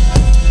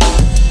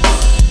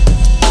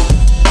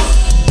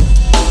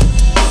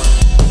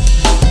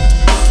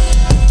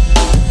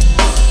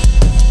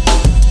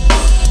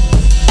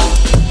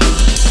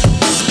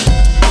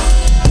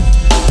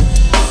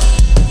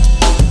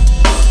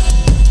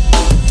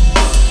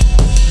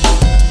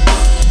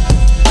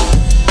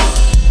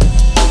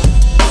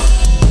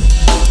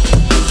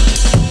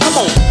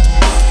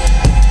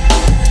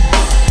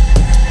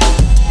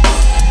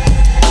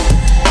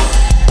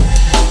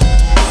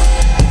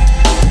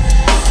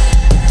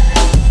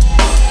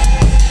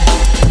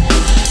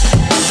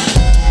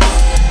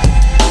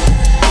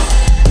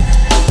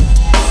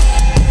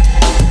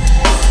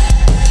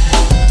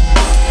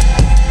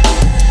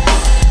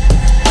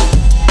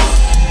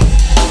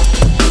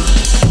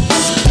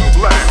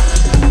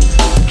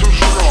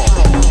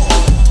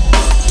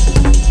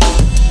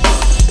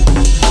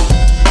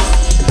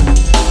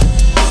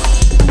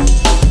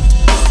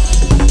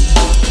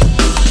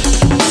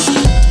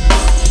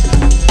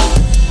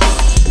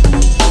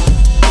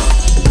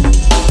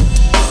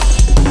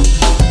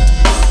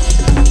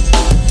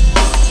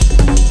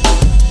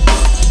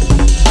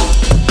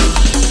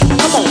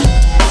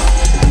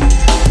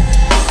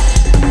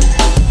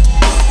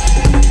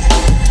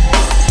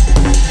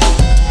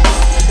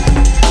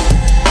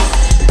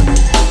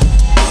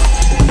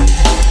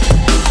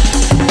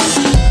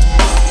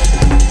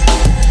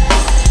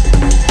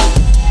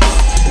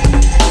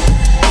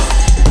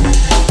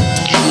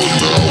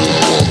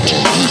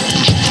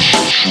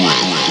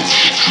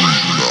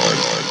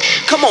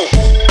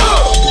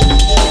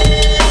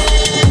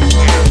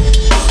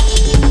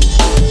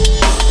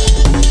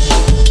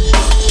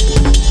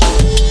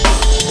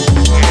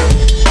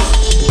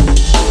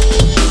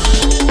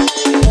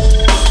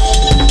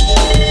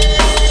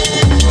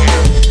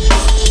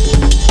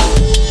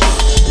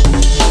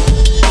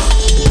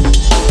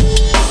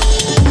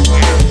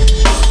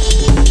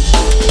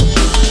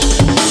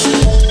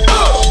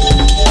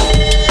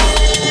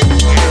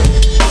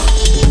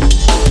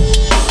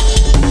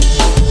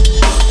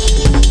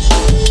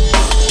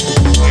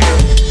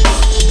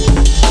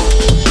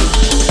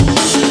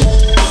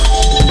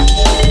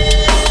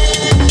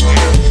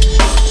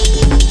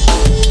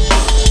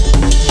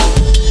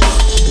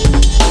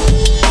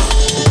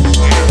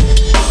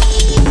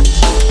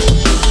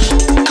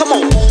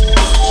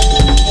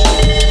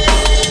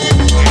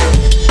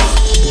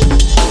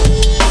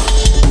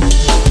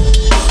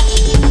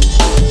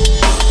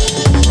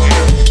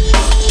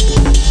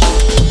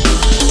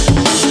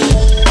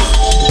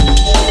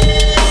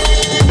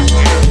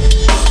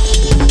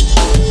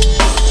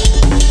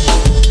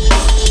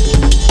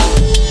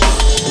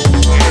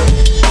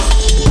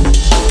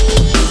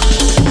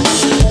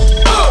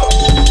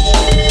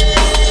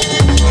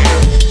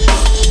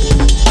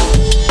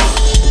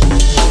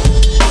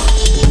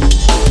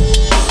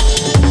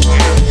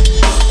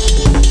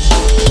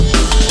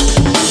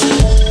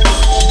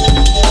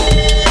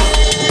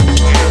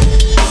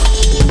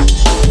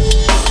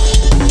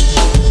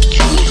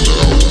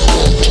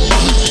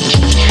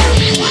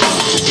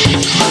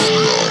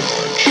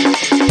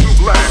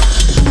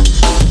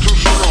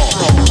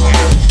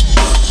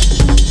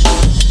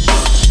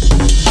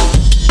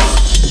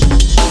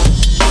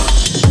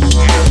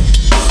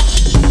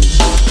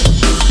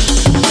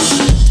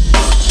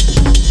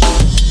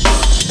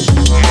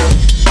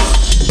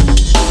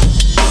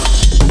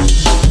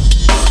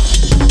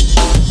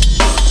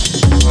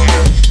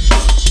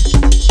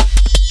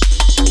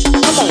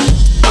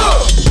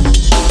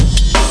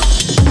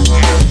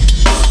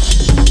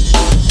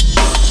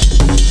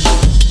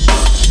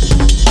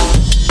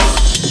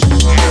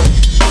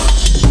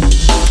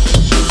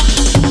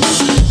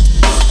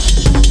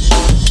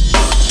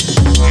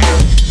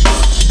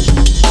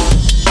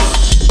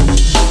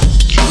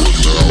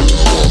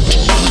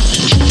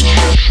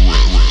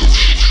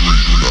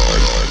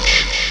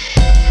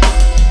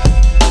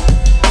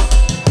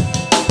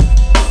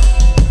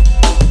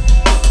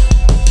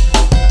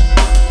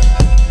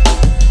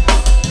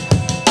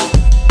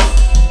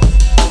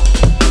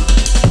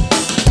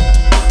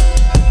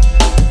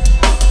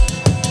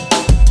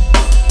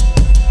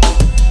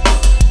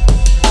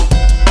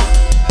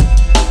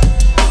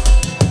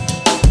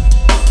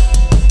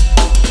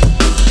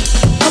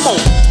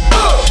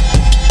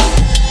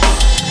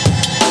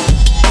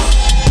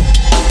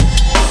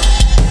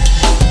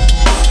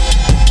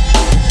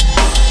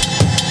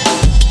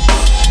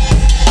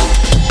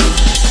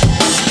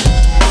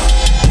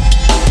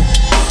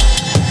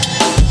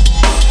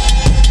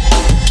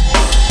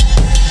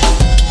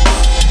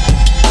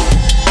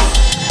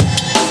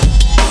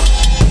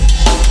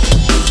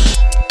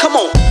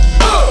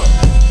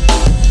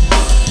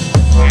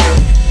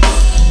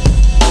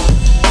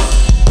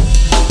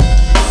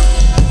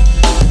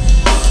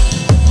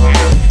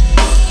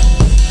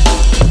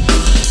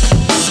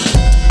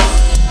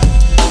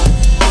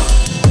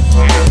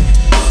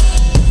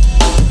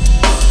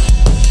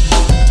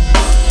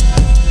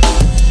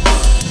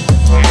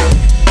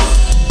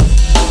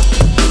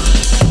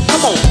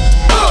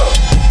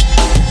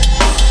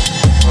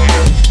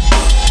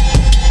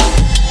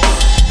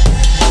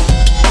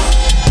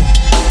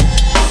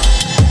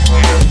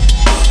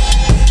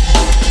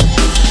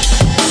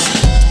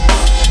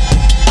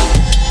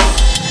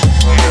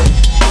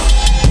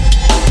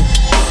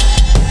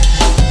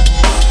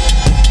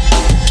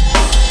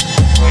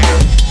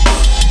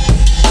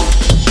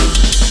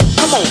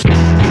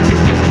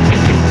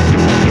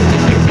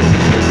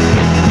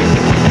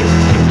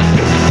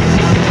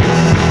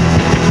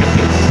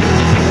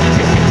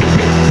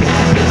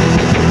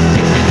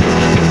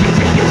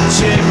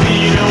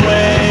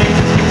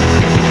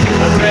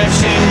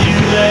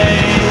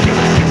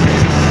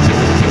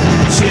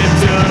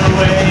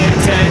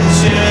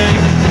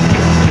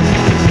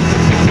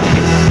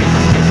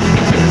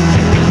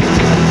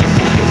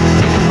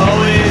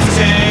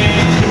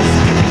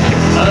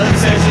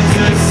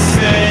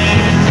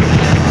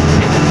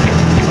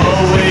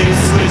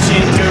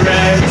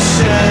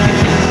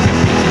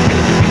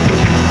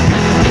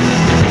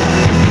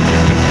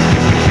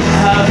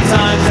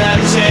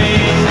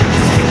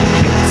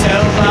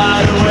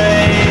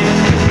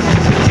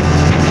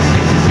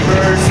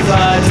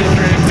 fly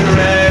different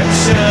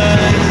directions.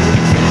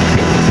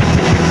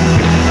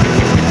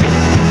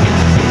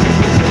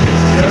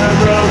 You're a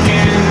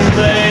broken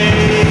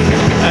blade,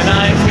 a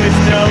knife with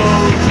no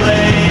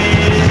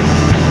blade.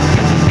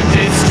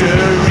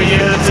 History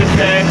of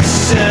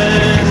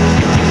defection.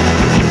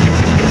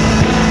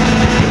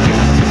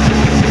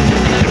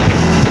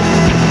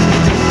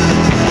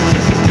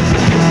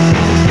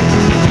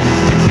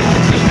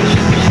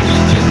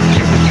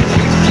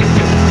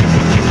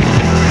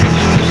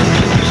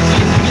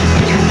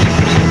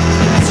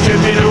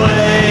 Strip it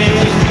away,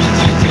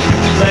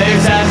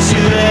 layers that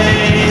you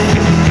lay.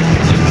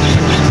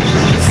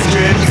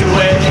 Stripped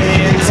away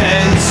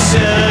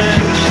intention.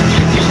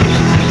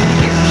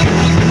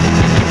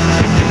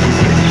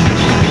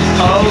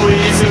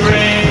 Always a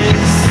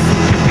race,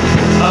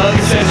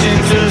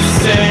 obsessions of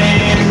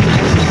stain.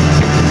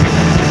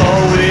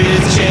 Always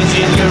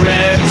changing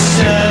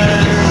direction.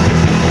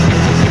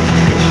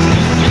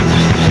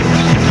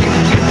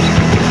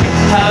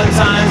 How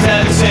times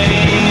have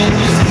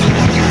changed,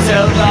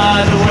 tell by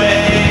the way.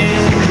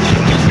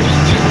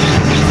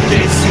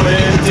 They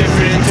swim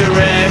different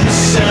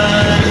directions.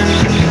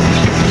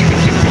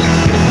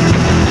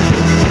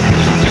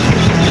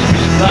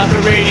 Like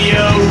a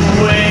radio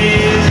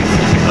wave,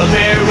 a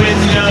bear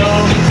with no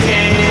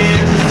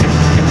cave.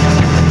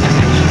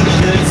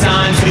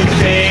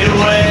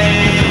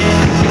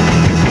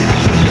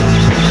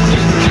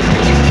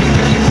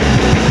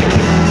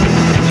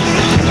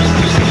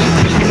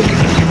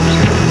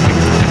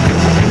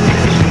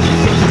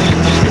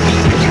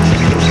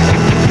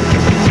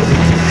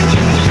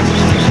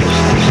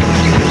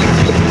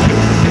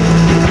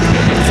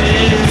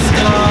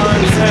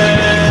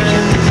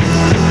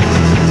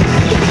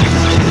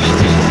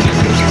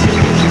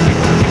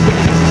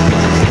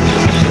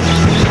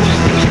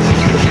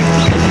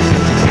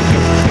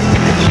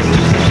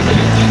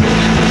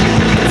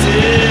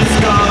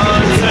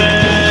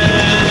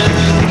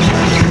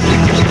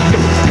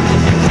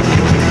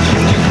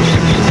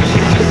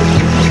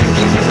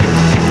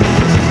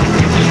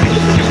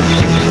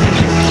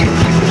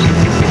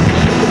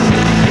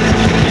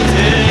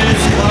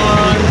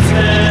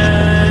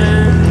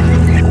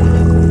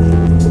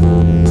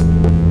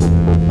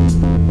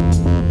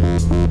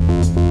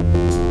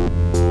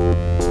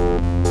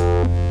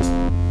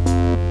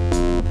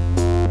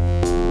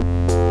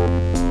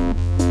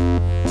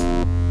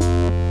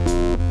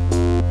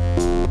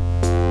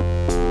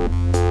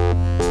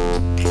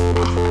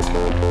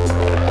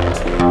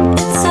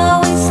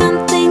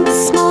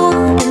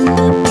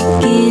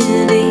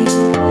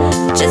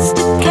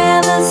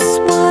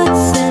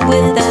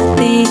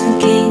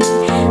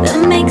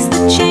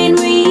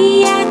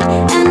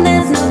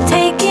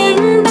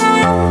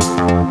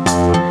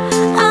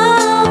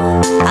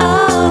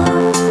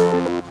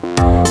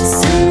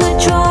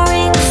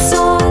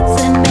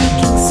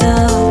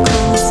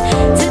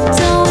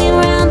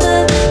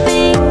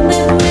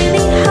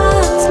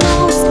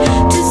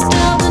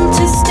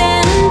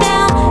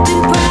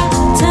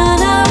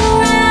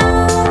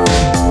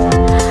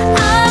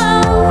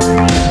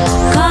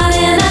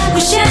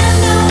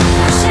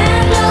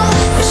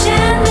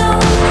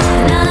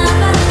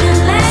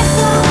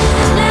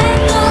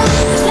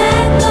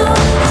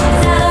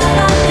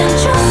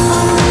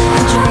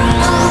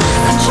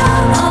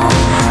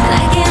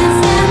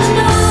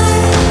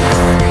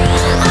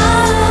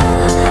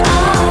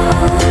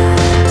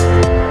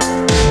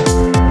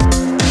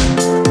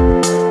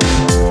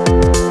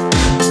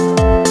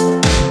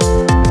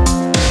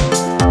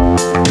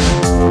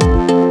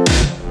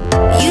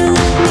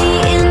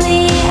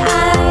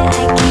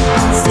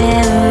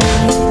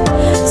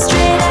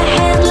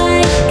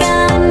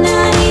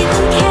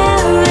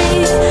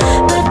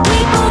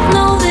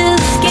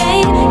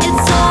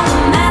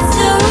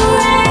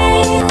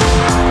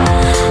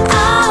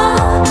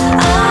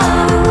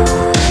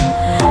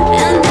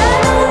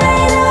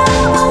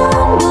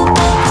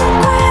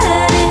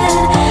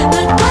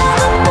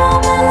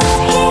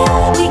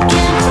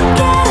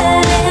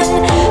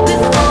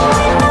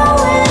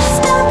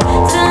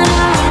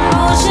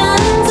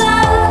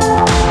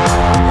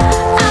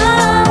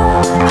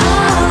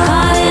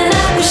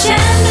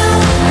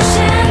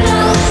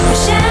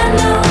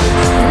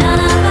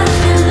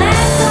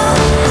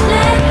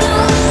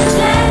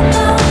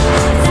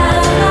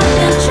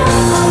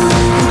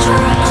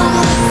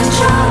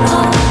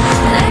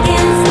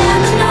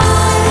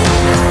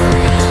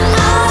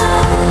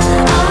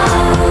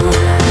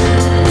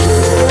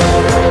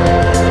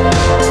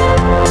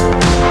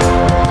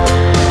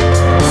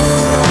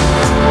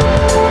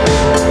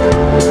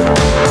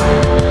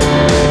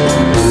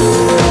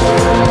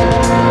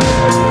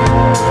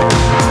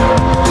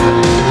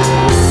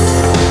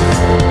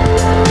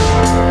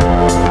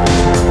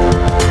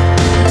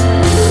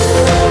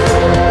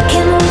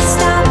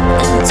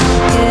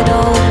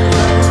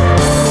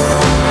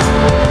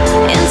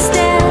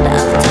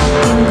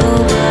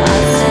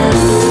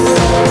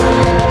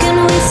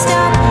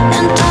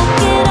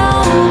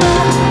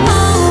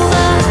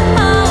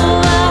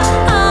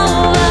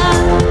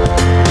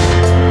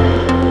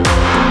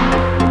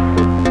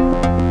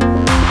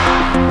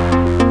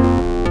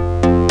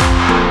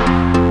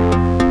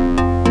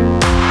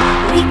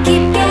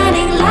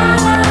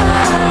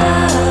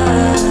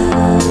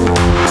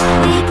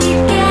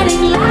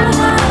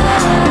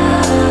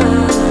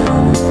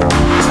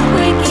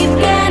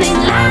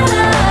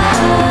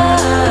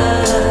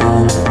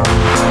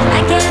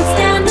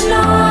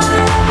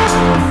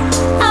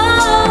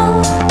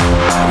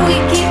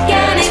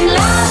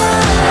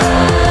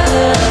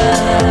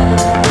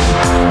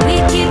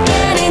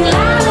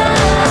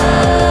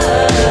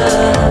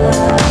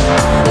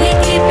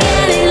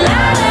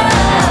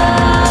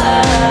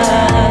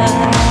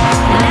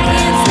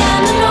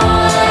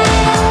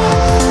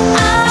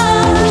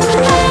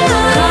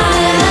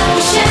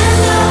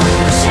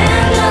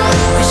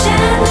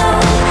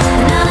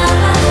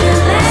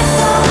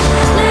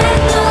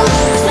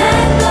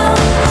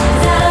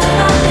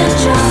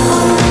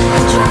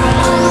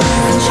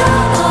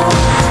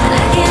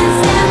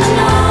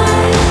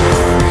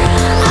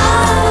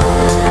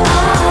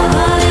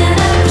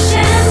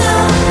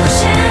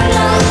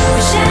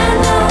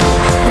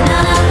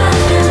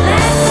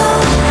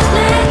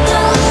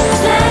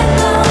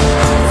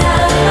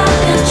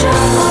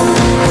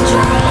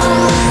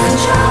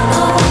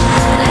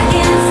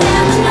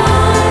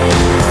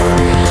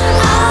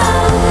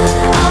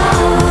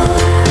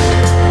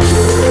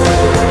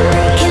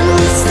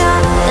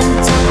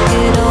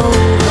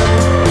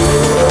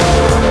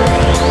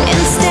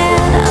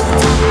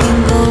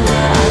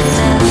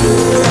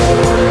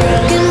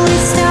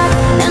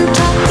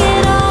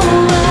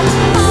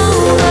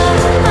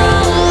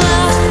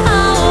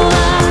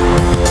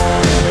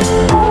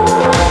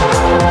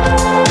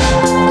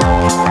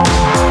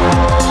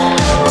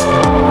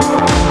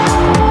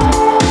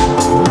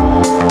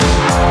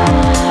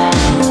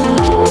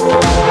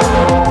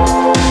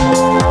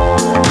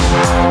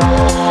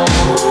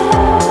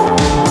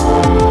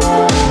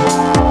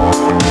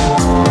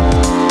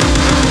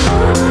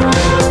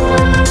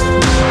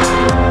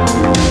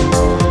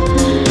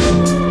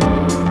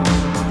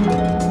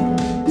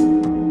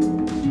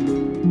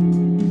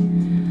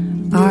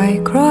 I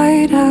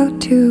cried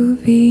out to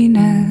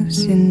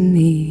Venus in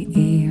the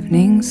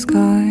evening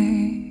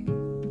sky.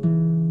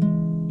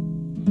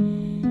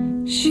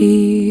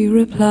 She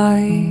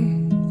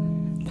replied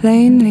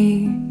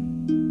plainly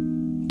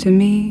to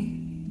me,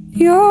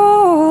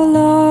 your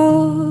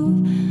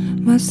love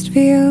must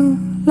feel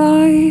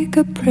like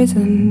a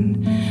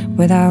prison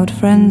without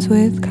friends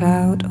with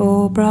clout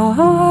or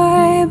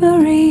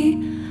bribery.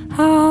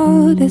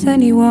 How does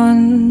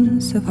anyone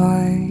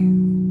survive?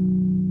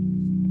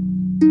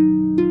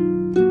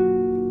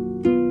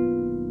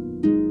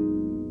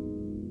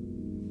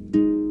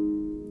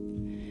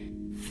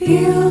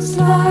 Feels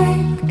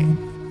like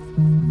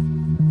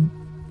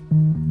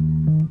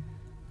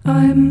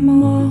I'm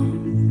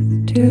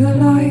on to the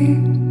light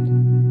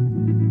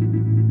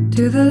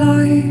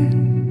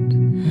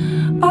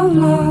of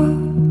love.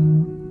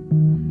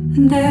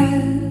 And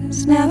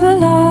there's never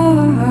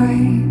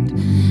light,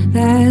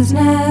 there's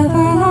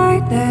never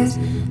light, there's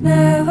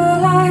never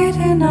light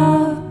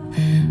enough.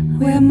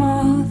 We're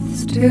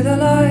moths to the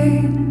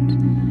light,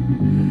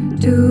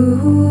 to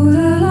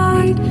the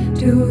light,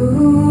 to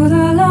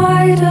the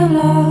light of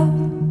love.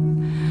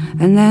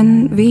 And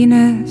then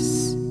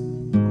Venus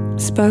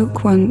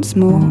spoke once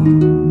more.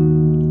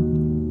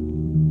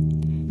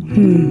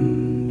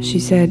 She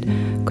said,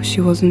 'cause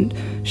she wasn't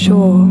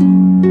sure.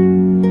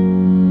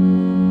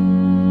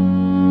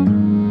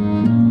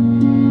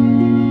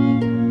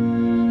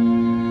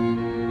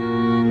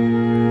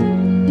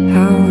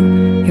 How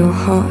your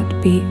heart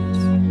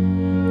beats.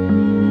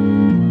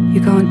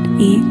 You can't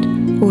eat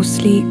or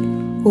sleep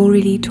or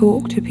really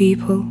talk to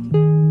people.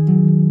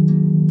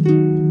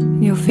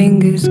 Your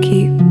fingers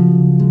keep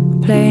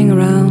playing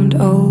around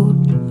old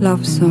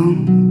love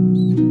songs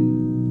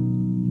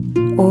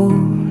all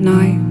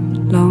night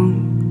long.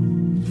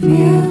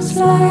 Feels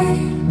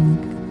like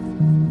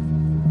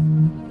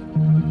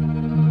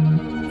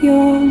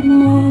you're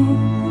more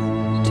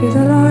to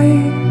the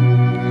light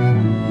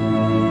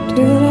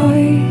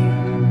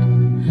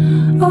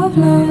of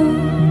love.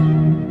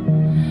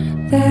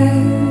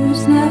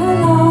 There's never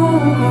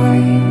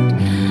light,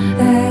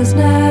 there's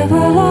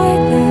never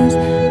light, there's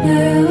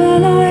never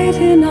light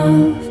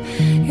enough.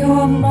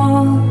 You're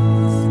moth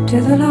to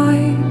the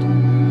light,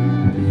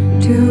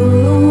 to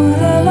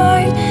the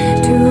light,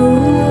 to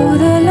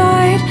the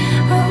light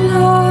of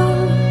love.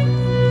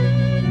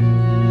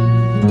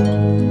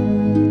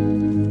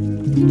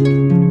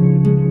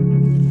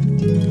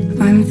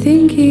 I'm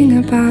thinking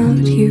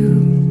about you,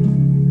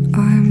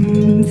 I'm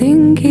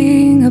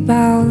thinking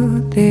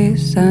about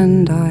this,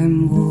 and I'm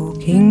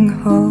walking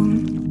home.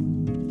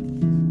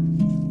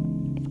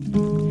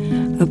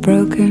 A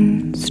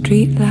broken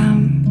street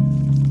lamp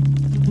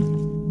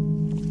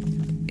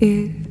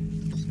is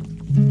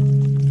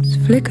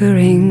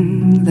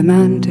flickering, the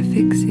man to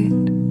fix it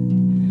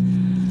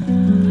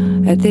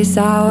at this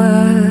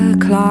hour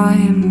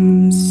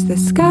climbs the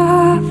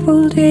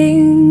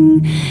scaffolding,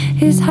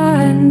 his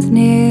hands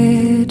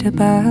near to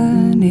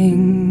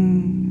burning.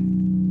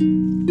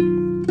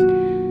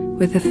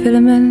 With a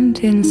filament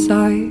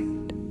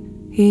inside,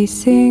 he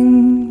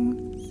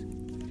sings.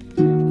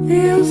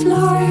 Feels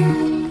like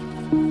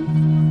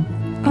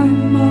I'm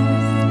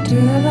moth to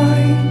the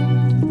light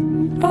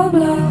of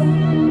love.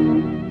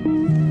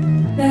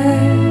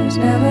 There's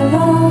never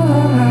light.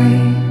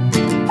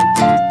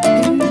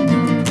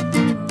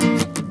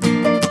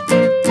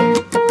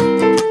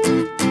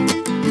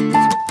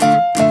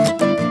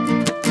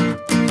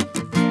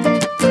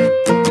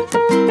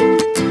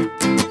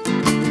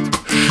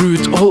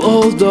 Shoot all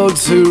old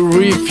dogs who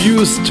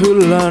refuse to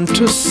learn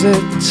to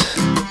sit.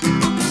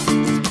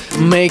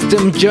 Make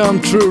them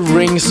jump through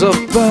rings of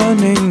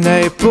burning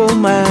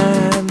napalm.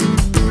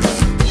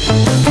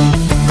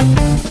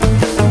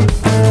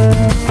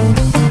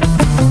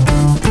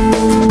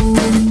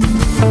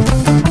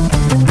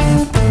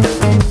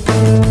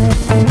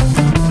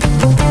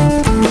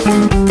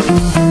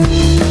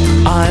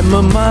 I'm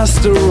a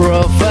master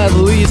of at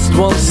least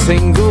one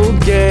single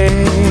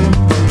game.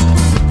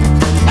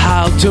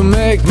 How to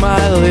make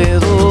my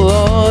little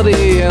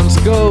audience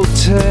go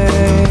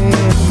tame.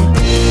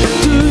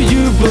 Do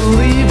you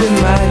believe in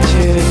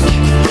magic?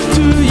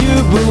 Do you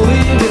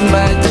believe in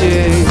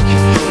magic?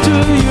 Do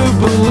you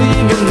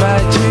believe in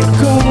magic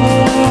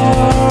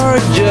or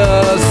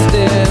just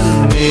in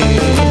me?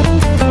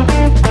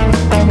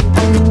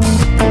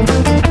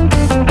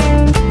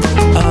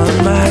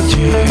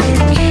 Magic.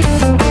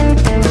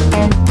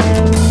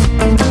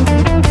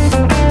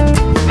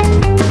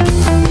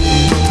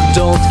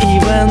 Don't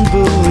even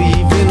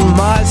believe in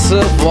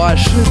myself, why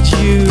should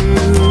you?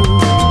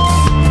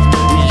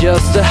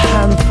 Just a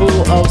handful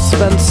of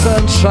spent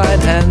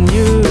sunshine and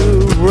new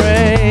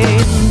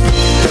rain.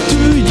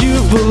 Do you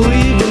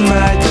believe in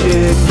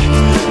magic?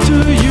 Do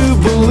you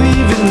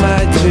believe in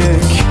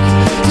magic?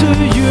 Do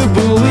you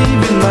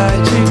believe in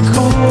magic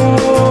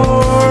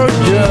or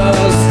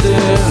just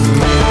in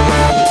me?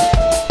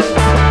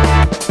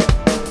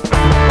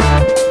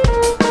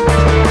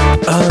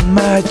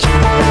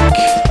 Magic.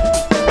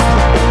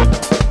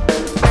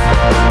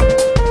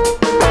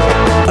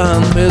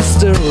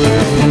 mystery.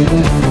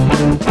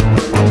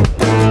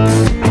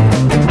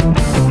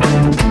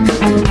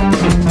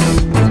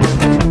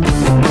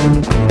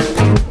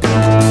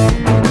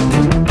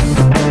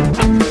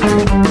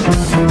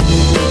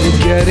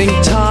 Getting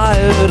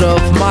tired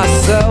of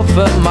myself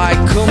and my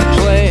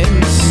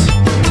complaints.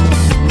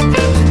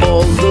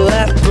 All the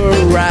leper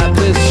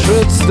rabbits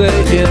should stay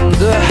in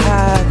the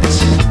hat.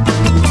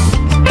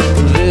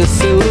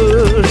 This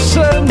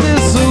illusion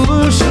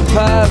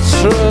path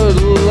should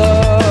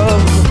love.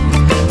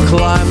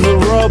 Climb the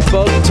rope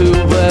up to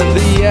where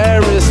the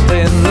air is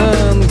thin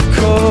and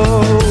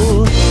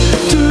cold.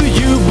 Do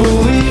you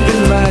believe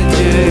in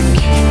magic?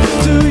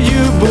 Do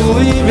you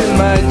believe in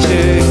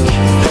magic?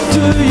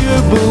 Do you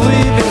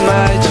believe in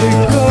magic?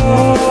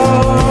 Oh,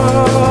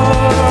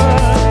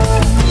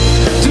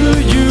 do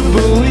you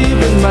believe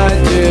in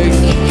magic?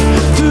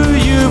 Do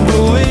you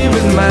believe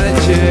in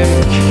magic?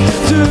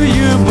 Do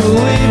you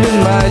believe in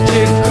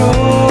magic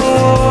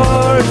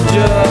or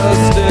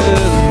just in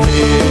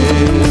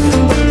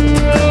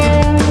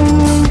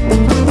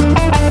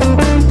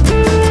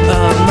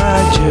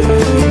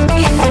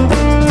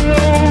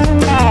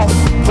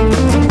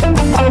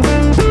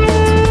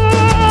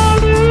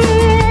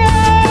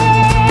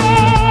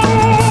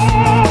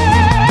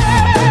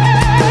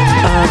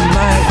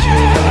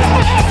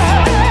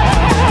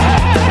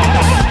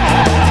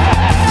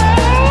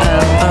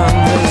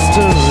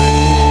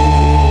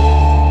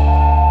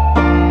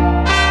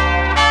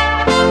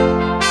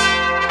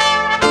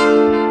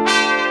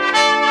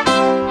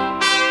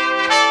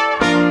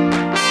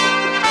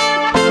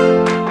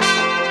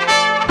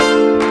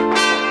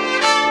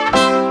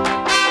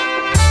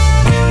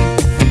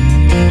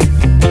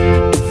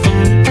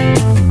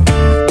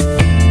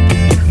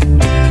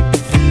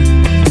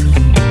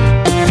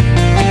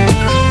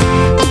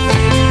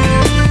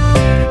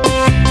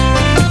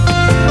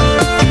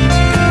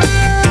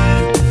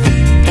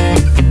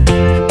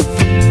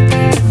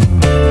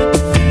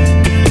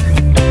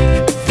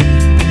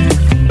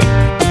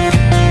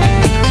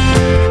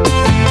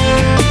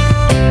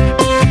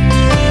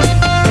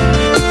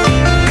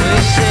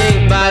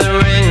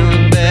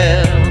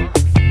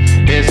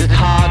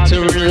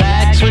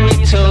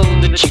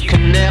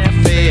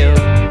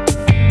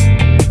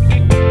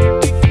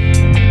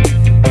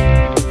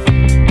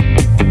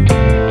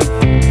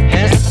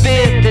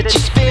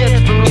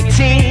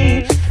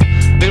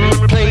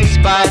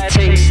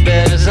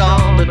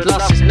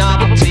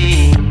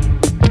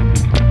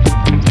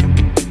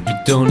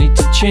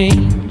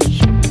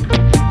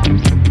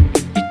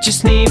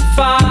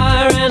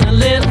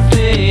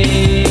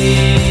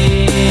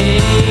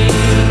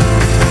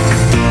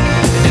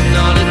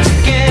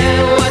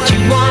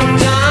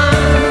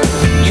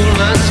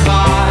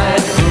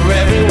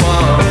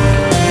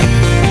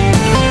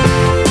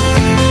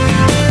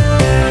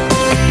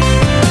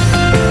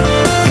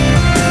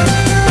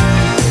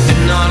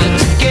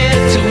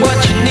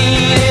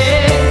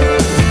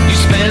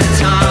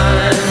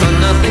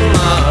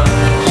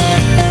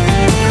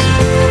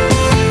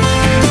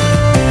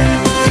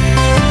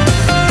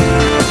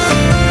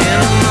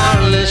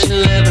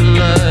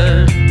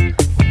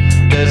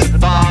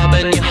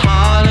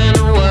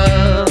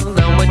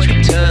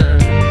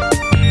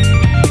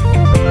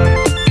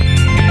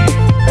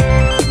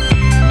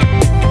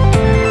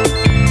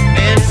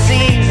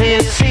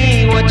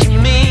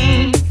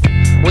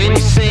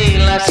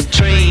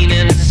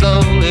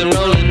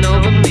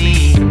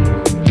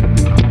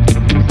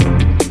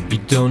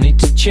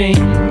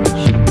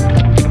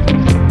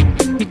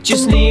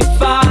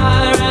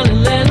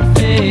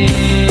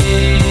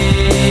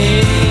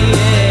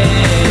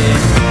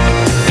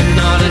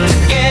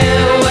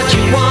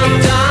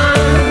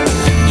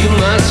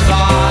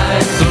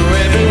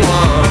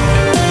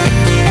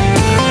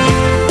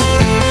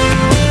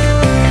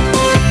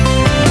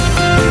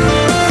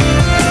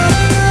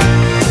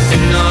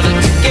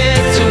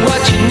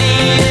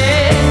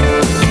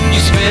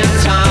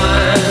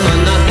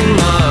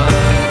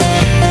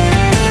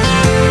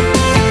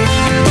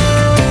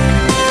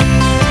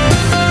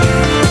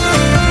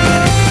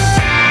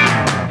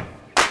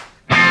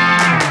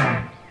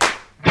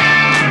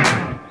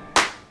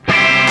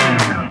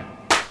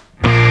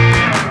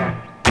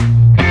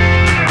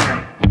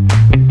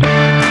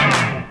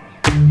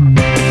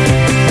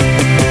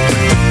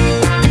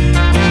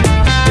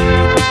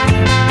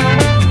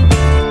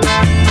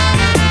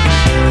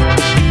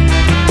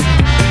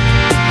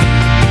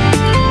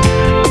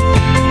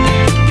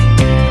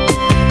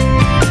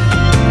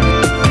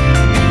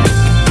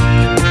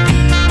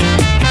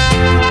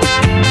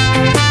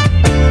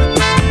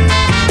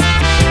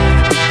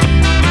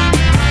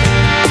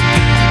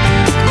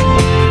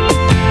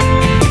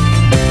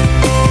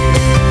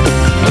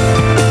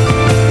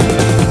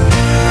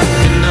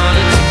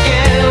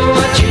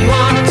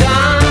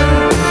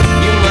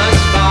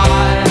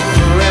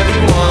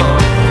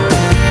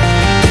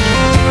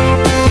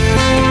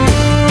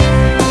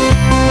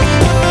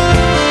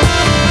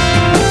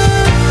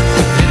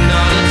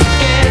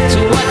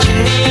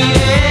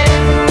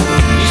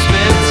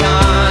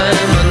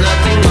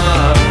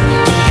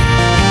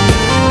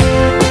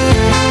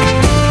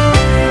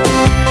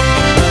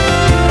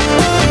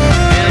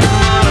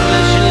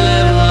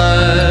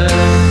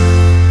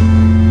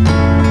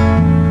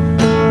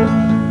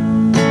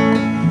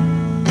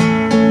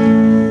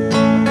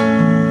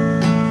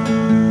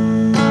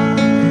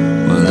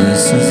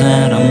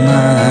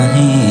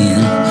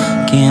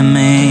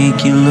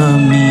like you love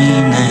me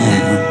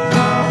now.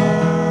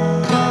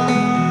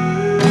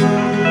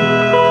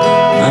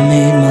 I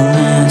made my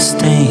last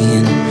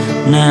stand,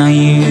 now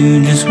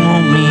you just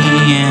want me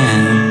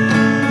out.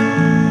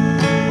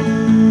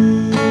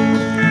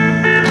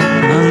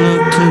 I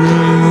look to the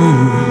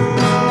moon,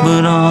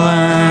 but all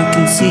I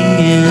can see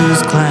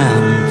is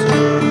clouds.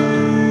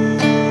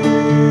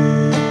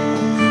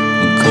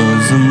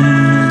 Because the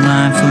moon's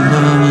light for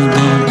lovers,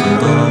 but the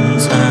bulb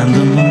inside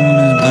the moon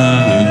is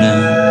burned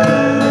out.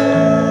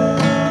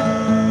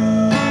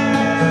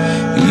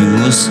 You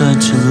were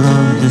such a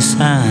lovely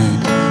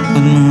sight,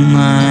 with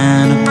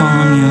moonlight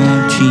upon your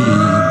cheek.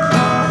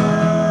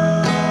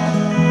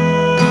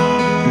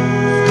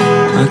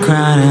 I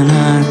cried and I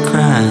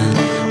cried,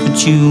 but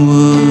you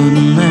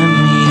wouldn't let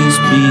me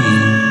speak.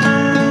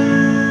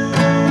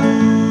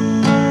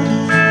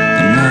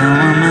 But now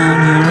I'm out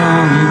here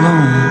all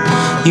alone,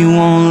 you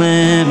won't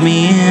let me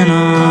in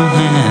our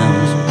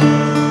house.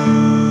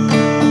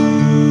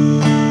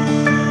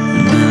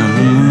 And now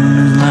the moon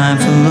is light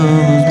for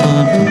lovers,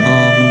 but the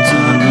bulb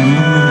inside the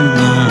moon is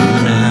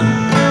burned out.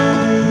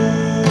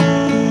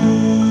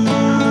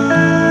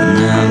 And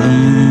now the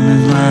moon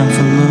is light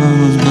for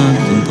lovers, but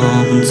the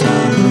bulb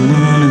inside the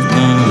moon is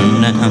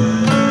burned out.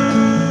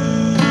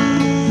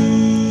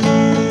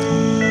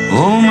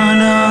 Oh my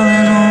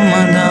darling, oh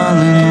my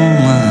darling, oh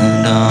my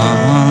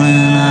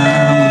darling, I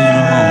was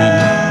wrong.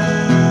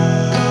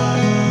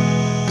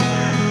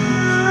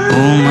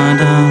 Oh my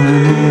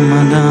darling, oh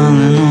my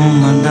darling, oh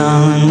my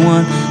darling,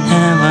 what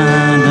have I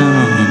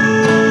done?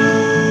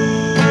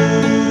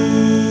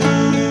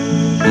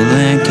 Well,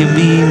 there can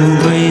be no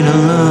greater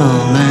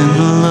love than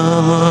the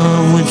love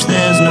of which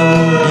there's no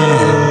doubt.